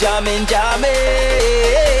and we jamming.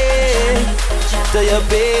 To your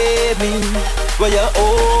baby, where you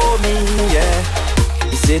owe me, yeah.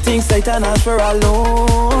 You say things tight and ask for a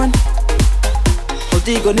loan. Out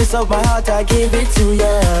the goodness of my heart, I gave it to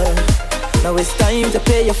you. Now it's time to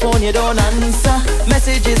pay your phone, you don't answer.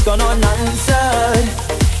 Messages gone unanswered.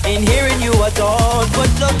 Ain't hearing you at all, but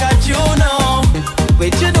look at you now.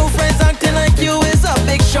 With your new friends acting like you is a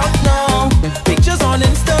big shock now. Pictures on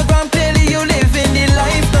Instagram, clearly you living the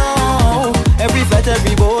life now. Every flight,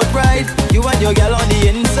 every boat ride, you and your girl on the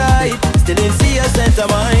inside. Still didn't see a center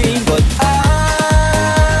mind, but I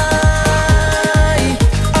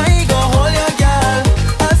go hold your girl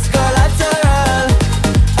as collateral.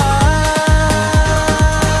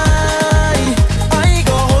 I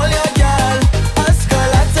go hold your girl as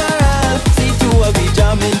collateral. See two of we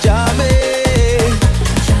jamming.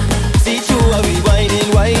 See two of we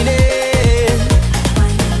whining.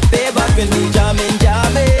 Payback when we jamming.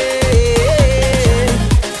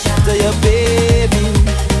 To your baby,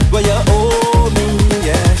 where you owe me,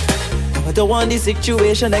 yeah. I don't want this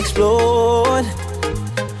situation explode,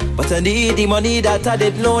 but I need the money that I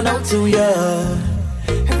did loan out to you.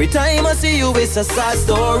 Every time I see you, it's a sad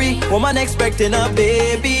story. Woman expecting a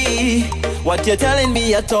baby. What you telling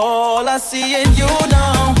me at all? I see in you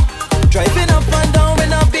now. Driving up and down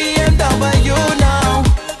in a BMW now.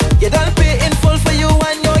 You done pay in full for you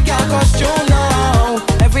and your girl costume now.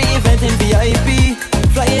 Every event in VIP,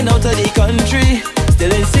 flying out of the country,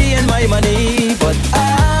 still ain't seeing my money, but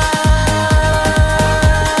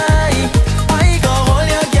I go hold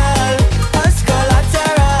your girl as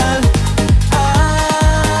collateral.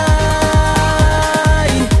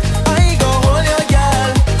 I go hold your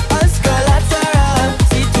girl as collateral.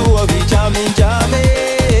 See two of we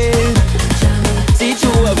jamming. See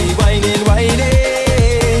two of we whining.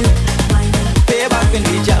 Payback when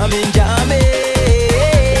we jamming.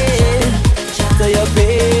 To your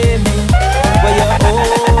baby.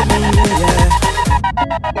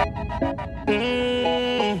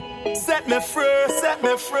 set me free, set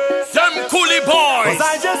me free. Them coolie boys. 'Cause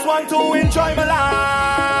I just want to enjoy my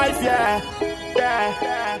life, yeah.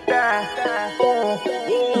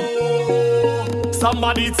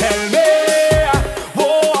 Somebody tell me,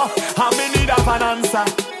 whoa, I'm in need of an answer.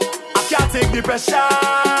 I can't take the pressure.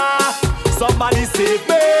 Somebody save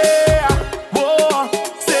me, whoa,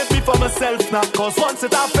 save me for myself now. 'Cause once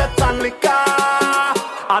it I've fed and liquor,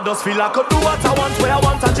 I just feel I could do what I want, where I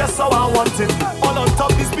want, and just how I want it. All on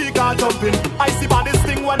top, the speaker jumping. I see by this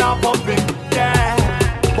thing when I'm pumping, yeah.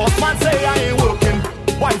 Boss man say I ain't working.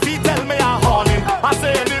 Wifey tell me I'm horning. I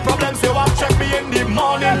say any problems, you have check me in the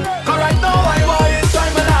morning. 'Cause right now I want to enjoy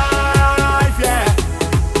my life, yeah.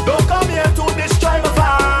 Don't come here to destroy my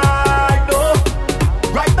vibe, no.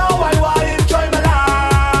 Right now I want to enjoy my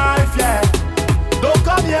life, yeah. Don't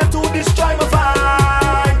come here to destroy my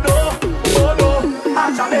vibe, no. Oh no,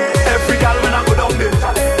 actually. Every girl when I go down there,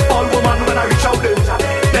 all woman when I reach out there.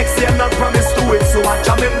 Next year I'm not promised to it, so I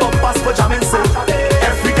jam in bumpers for jamming say.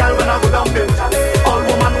 Every girl when I go down there, all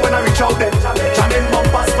woman when I reach out there. Jamming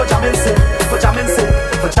bumpers for jamming say, for jamming say,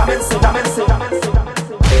 for jamming say, jamming say, jamming say.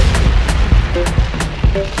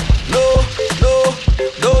 No,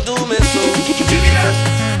 don't do me so.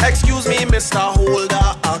 Excuse me, Mr. Holder,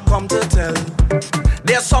 I come to tell.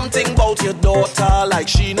 There's something about your daughter, like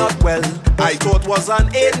she not well. I thought was an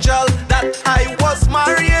angel that I was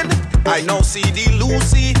marrying. I now see the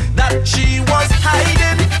Lucy that she was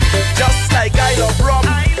hiding. Just like I love rum,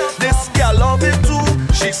 this girl love it too.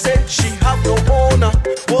 She said she have no owner,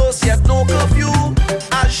 worse yet no curfew.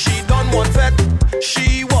 As she done one vet,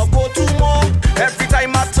 she walk go two more. Every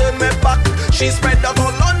time I turn my back, she spread out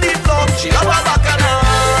all on the floor. She love her bacchanal.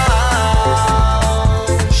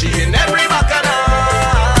 She in every bacchanal.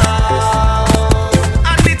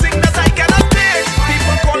 And the thing that I cannot take,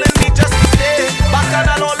 people calling me just to stay.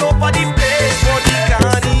 Bacchanal all over the place for the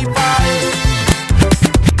carnival.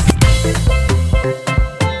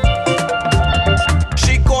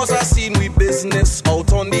 She cause a scene with business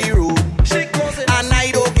out on the road. And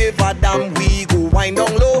I don't give a damn, we go wind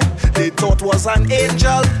down low. They thought was an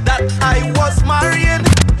angel that I was marrying.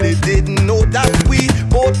 They didn't know that we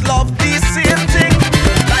both love the same thing.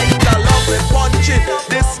 Like the love we punch it,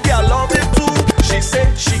 this girl love it too. She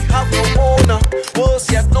said she have no owner, worse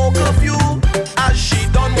yet no curfew. As she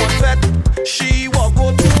done one vet, she walk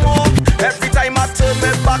go two more. Every time I turn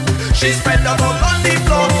my back, she spread out all on the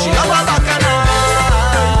floor. She love her bacchanal.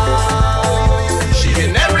 She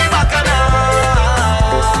in every bacchanal.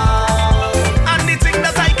 And the thing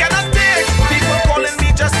that I cannot take, people calling me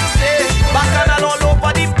just to stay. Bacchanal all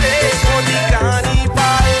over the place for the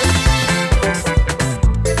carnival.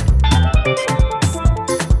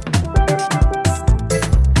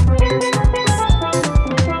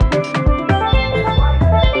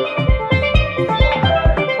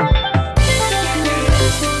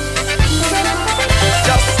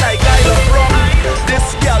 Just like I love rum, this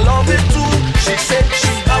girl love it too. She said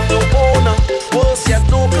she have no owner, worse yet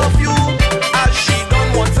no curfew. As she done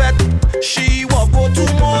one vet, she walk go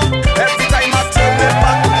two more. Every time I turn my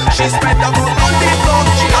back, she spread out all on the floor.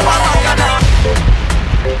 She have a bacchanal.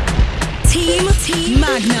 Team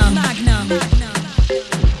Magnum.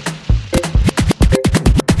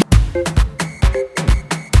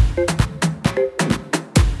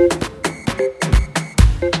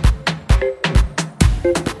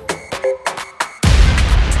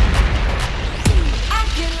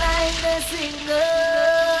 Acting like the single,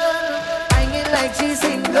 hanging like she's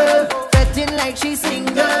single, betting like she's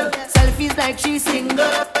single, selfies like she's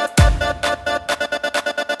single.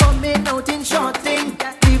 Coming out in short thing,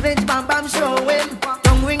 cleavage bam bam showing,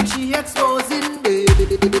 tongue ring she exposing,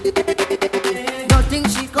 nothing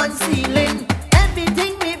she concealing,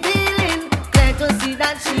 everything revealing, clear to see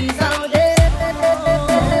that she's out there.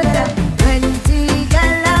 Plenty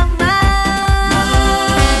gal of man,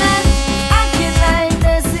 acting like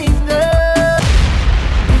the single.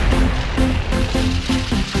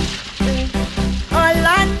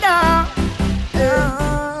 Orlando,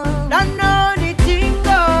 don't know the thing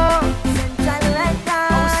go.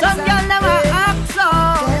 Some girl never act so.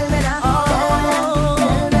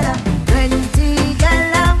 Plenty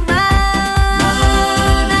gal of man,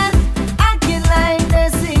 acting like the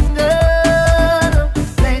single.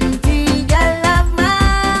 Plenty gal of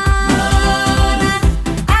man,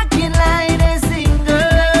 acting like the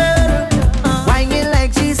single. Whining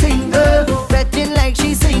like she's single, betting like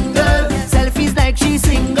she's single, selfies like she's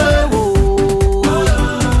single.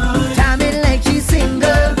 Jamming like she's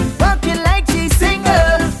single, walking like she's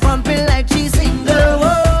single, pumping like she's single.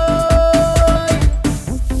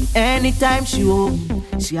 Anytime she home,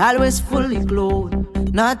 she always fully clothed,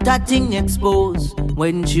 not that thing exposed.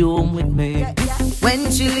 when she home with me. When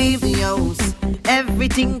she leave the house,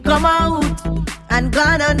 everything come out and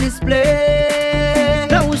gone on display.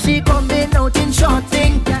 Now she coming out in short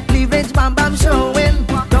thing, cleavage bam bam showing,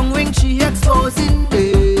 tongue ring she exposing.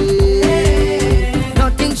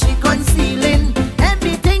 Nothing she concealing,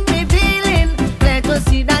 everything revealing. Glad to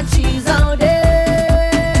see that she's out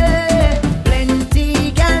there. Plenty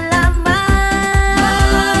gal a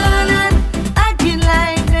man, acting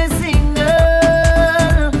like the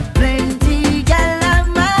single. Plenty gal a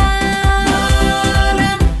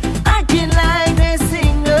man, acting like the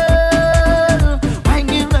single.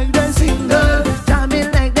 Whining like the single,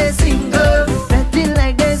 jamming like the single, betting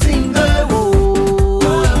like the single.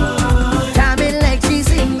 Oh, jamming like she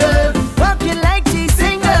single, walking like she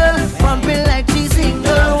single, pumping like she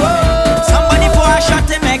single. Oh. Somebody pour a shot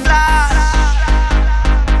in my glass.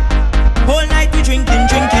 Whole night we drinking,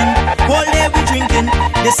 drinking. Whole day we drinking.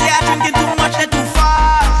 They say I'm drinking too much, they too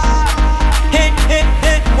fast. Hey, hey,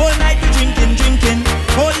 hey. Whole night we drinking, drinking.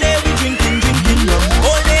 Whole day we drinking, drinking.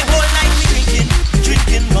 Whole day, whole night we drinking.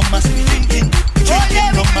 Drinking rum, must be drinking.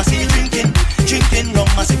 Drinking rum, must be drinking. Drinking rum,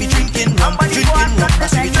 must be drinking rum. Drinking rum,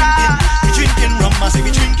 must be drinking. Drinking rum, must be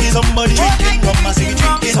drinking. Somebody drinking rum, must be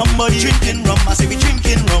drinking. Somebody drinking rum, must be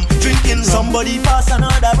drinking rum. Drinking somebody pass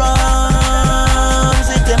another rum.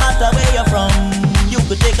 It don't matter where you're from. You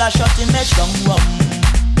could take a shot in that strong rum.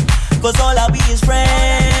 Cause all I be is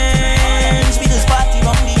friends. We just party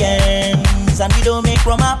from the ends, and we don't make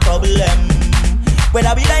rum a problem.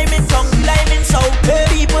 Whether we liming tongue, we liming south, hey,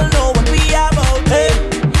 people know what we about, hey.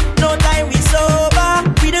 No time we sober,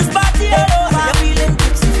 we just party all over. You're feeling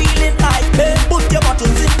tipsy, feeling high, hey. Put your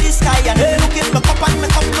bottles in the sky and hey, look in my cup and my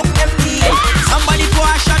cup look empty, hey. Somebody pour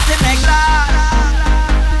a shot in my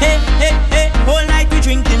glass. Hey, hey, hey, whole night we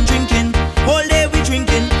drinking, drinking. Whole day we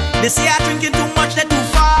drinking. They say I'm drinking too much, they too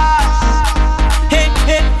fast. Hey,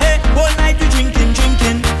 hey, hey, whole night we drinking,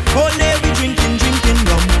 drinking. Whole day we drinking, drinking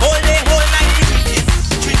rum. Whole day, whole night we drinking.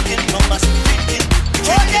 Drinking rum, must be drinking.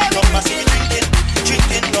 Drinking rum, must be drinking.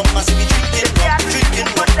 Drinking rum, must be drinking.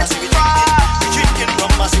 Drinking rum, must be drinking. Drinking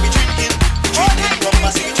rum, must be drinking. Drinking rum,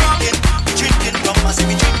 must be drinking. Drinking rum, must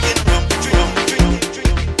be drinking rum.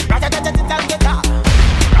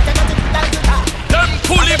 Them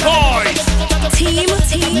Coolie Boys.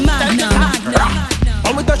 Team Magnum.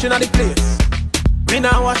 When we touching on the place, we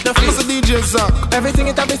now watch the face. I'm a DJ Zuck. Everything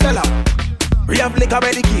it a be sell out. We have liquor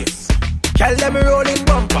by the case. Tell them rolling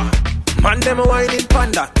bumper. Man them whining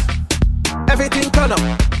panda. Everything turn up.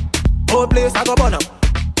 Whole place I go burn up.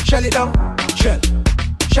 Shell it down, shell.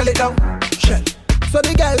 Shell it down, shell. So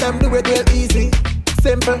the girl them do it real easy.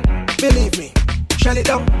 Simple, believe me. Shell it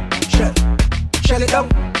down, shell. Shell it down,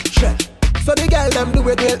 shell. So the girl them do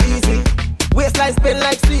it real easy. Waistline spin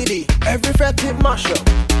like CD. Every fret hit mash up.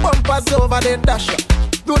 Bumpers over the dash up.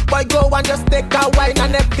 Good boy go and just take a wine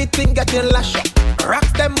and everything getting lash up.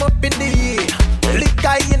 Rocks them up in the air.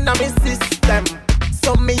 Liquor in my system.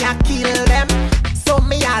 So me a kill them. So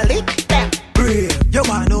me a lick them. Brave. You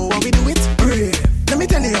wanna know how we do it? Brave. Let me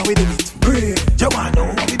tell you how we do it. Brave. You wanna know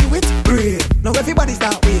how we do it? Brave. Now everybody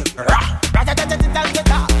start with rah.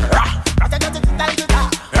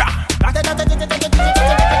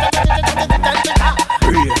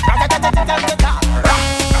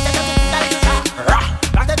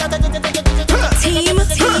 Team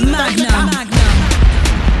Magnum.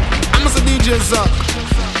 I'm a DJ Zuck.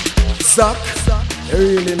 Zuck. You're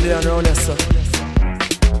really in there around here, sir.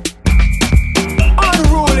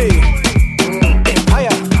 Unruly.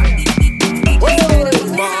 Empire.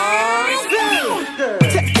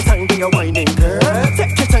 Take your time, be a whining girl.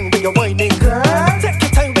 Take your time, be a whining girl. Take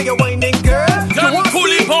your time, be a whining girl. Them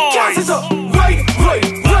Coolie Boys. Gas it up. Right.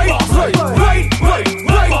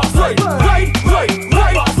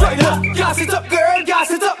 Gas it up, girl.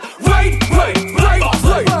 Gas it up. Right.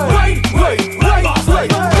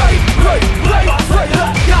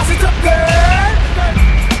 Gas it up, girl.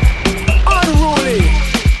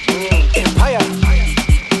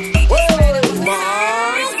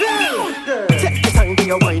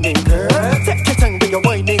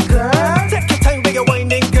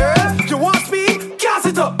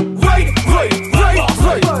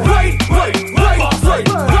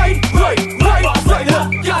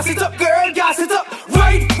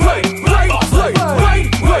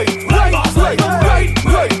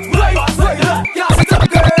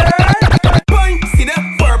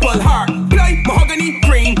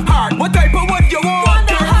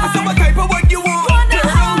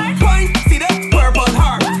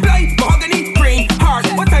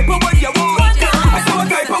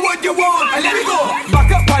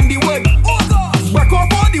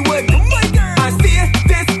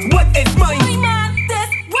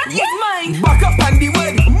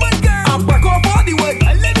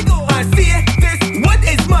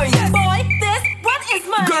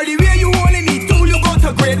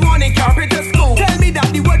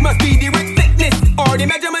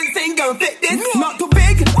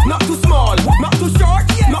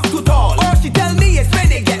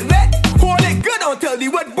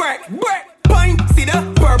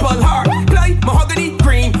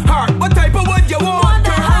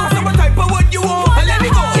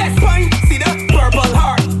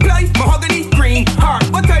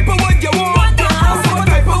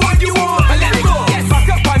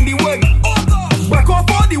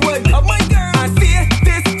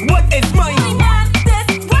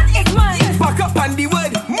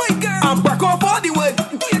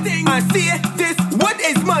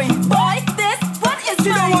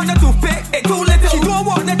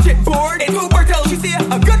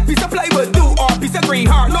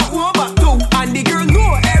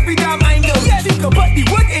 go put the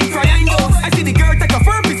wood in triangles. I see the girl take a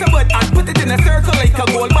firm piece of wood and put it in a circle like a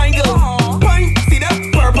gold bangle. Point, see the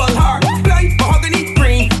purple heart, light mahogany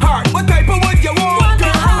green heart. What type of wood you want,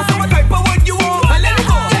 girl? So what type of wood you want? And let me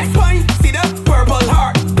go. Point, see the purple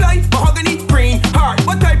heart, light mahogany green heart.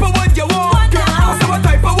 What type of wood you want, girl? So what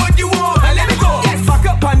type of wood you want? And let me go. Back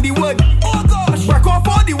up on the wood. Oh gosh, work off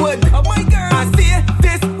all the wood. Oh my girl, I see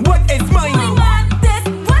this wood is mine. This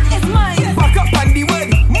wood is mine. Back up on the wood,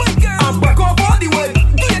 my girl. I'm back off all the wood.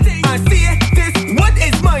 Do your thing. I see this wood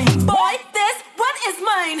is mine. Boy, this wood is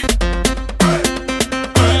mine.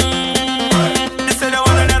 They say they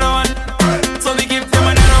want another one, so we give them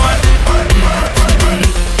another one.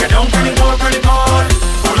 Get down from the pole,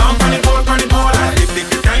 hold on from the pole, and if the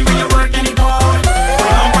time when you work in the pole,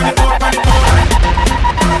 hold on from the pole.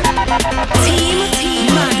 Team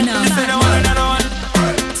Magnum. They say they want another one,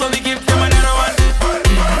 so we give them another one.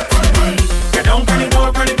 Get down from the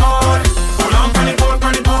pole, hold on from the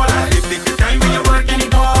pole, and if the time when you work in the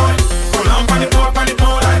pole, hold on from the pole,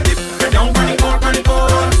 and if get down from the pole,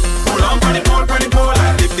 hold on from the pole,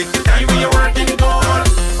 and if the time when you work in the pole,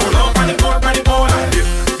 hold on from the pole, and dip,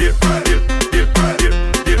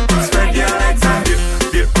 spread your legs and dip,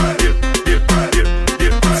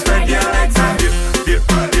 spread your legs and dip, spread your legs and dip,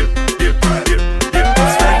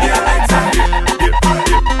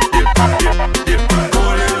 go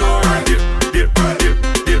a little lower and dip,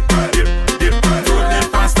 throw them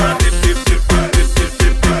faster, dip.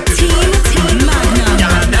 Team Magnum.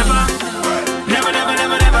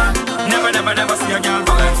 Never see a girl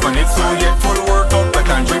balance when it's so yet full workout, but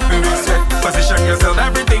and dripping with sweat. Position yourself,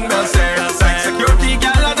 everything well said. Like security,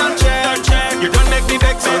 girl, I don't check. You don't make me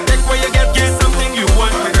vex, so take where you get something you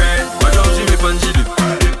won't regret. But how she whip and she dip,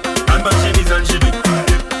 and but she knees and she dip.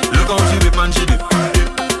 Look how she whip and she dip.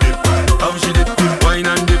 How she dip, wine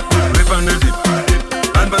and dip, whip and dip,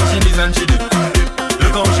 and but she knees and she dip.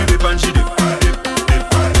 Look how she whip and she dip.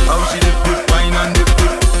 How she dip, wine and dip.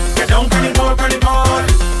 Get down from the pole,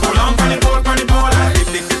 hold on from the pole, and if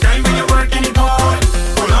the time when you work in the pole,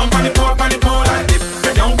 hold on from the pole, and if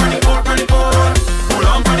get down from the pole, hold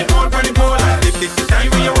on from the pole, and if the time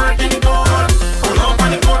when you work in the pole, hold on from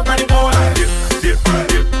the pole, and dip,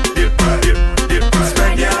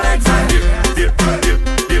 spread your legs and dip,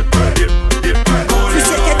 go a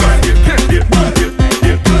little lower and dip,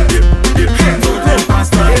 go them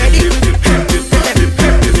faster,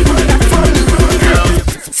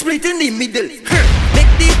 Split in the middle,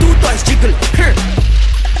 make the two toys jiggle.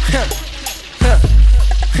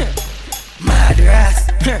 Madras,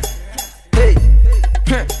 hey,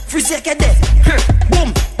 free second there, boom.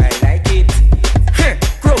 I like it.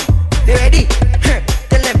 Crow, they ready?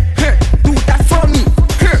 Tell them, do that for me.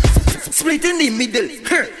 Split in the middle,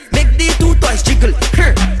 make the two toys jiggle.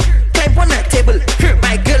 Climb on a table,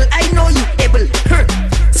 my girl, I know you able.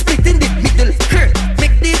 Split in the middle,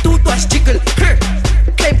 make the two toys jiggle.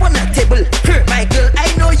 Climb on a table, my girl, I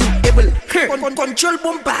know you able. Control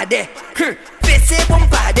bombade, face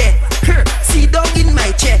bombade. Sit down in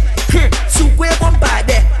my chair, sukwe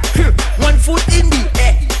bombade. One foot in the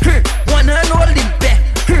air, one hand holding bear.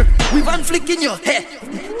 With one flick in your hair,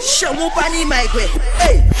 show up on my way.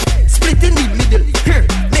 Hey, split in the middle,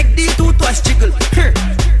 make the two toys jiggle.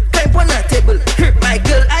 Climb on a table, my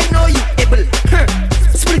girl, I know you able.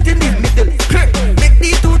 Split in the middle, make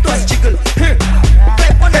the two toys jiggle.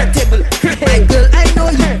 Climb on a table, my girl, I know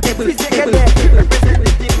you able. Represent the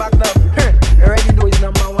Team Magnum. You already know it's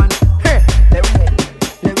number one. Let me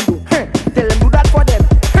go. Tell them do that for them.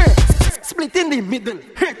 Split in the middle,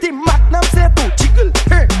 Team Magnum say to jiggle.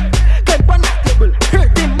 Climb on a table,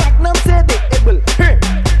 Team Magnum say they able.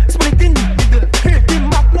 Split in the middle, Team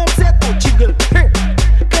Magnum say to jiggle.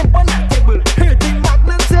 Climb on a table, Team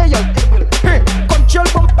Magnum say you're able. Control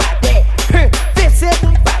bumper there, face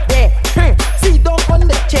bumper there. Sit down on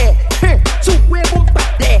the chair, two-way bumper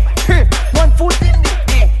there. One foot in the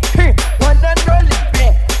air, one hand rolling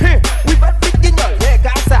there. With a flick in your leg,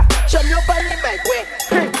 asa, show your body my way.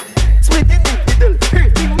 Split in the middle,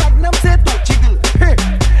 Team Magnum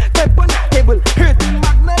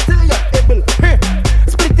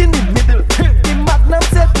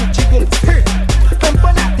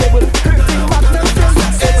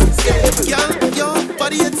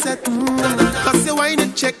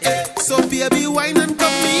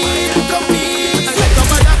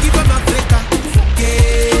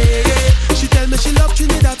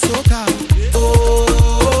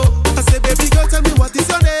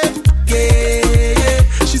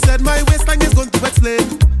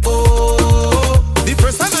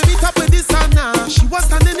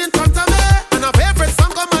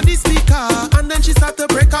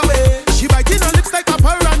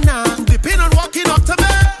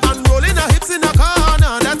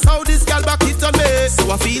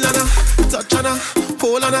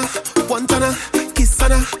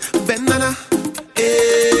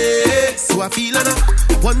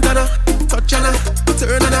One Dana, touch Anna,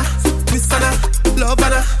 turn Anna, twist Anna, love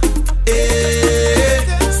Anna. Eh.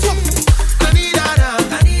 I need Anna.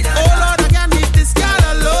 Oh Lord, I can't leave this girl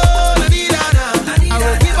alone. I need Anna. I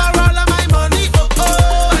will give her all of my money. Oh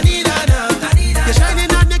oh, I need Anna. You're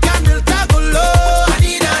shining on the candle, go low. I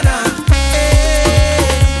need Anna.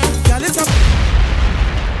 Eh. Girl, it's a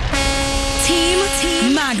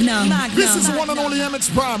Team Magnum. This is the one and only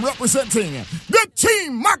MX Prime representing the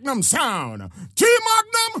Team Magnum sound. Team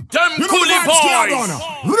Magnum, them you know coolie the vibes boys. start on.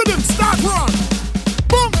 Rhythm start run.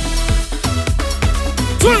 Boom.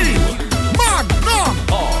 Team Magnum.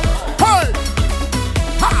 Hey.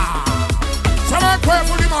 Ha. Shall I pray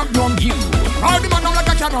for the Magnum? You. Hold the Magnum like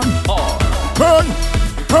a cannon. Hey.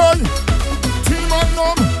 Hey. Team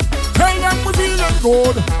Magnum. Tell them we feeling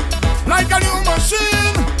good. Like a new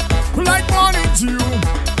machine. Like morning dew.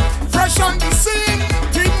 Fresh on the scene.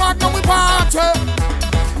 Team Magnum we party.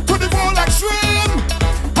 To the full extreme.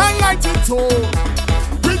 And light it up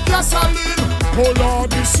with gasoline. Oh Lord,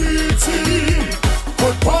 the city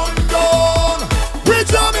put one down. We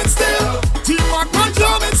jamming still. Team Magnum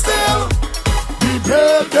jamming still. The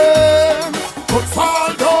building put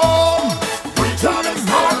fall down. We jamming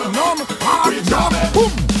Magnum. We jamming.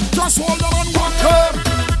 Boom. Just hold them and walk them.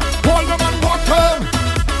 Hold them and walk them.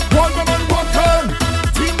 Hold them and walk them.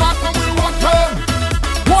 Team Magnum will walk them.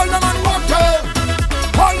 Hold them and walk them.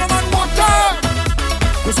 Hold them and walk them.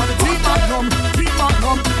 This is the Team Magnum. Team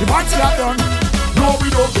Magnum. The vibes get done. No, we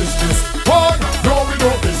don't business. Boy, no, we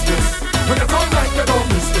don't business. When you come like you don't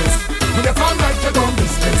business. When you come like you don't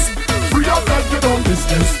business. Free up like you don't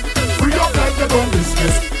business. Free up like you don't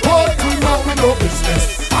business. Boy, Team Magnum we no business.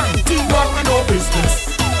 Team Magnum we no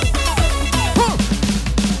business.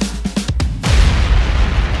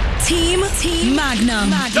 Team Magnum.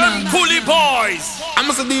 Them coolie boys. I'm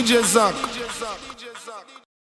Mr. DJ Zuck.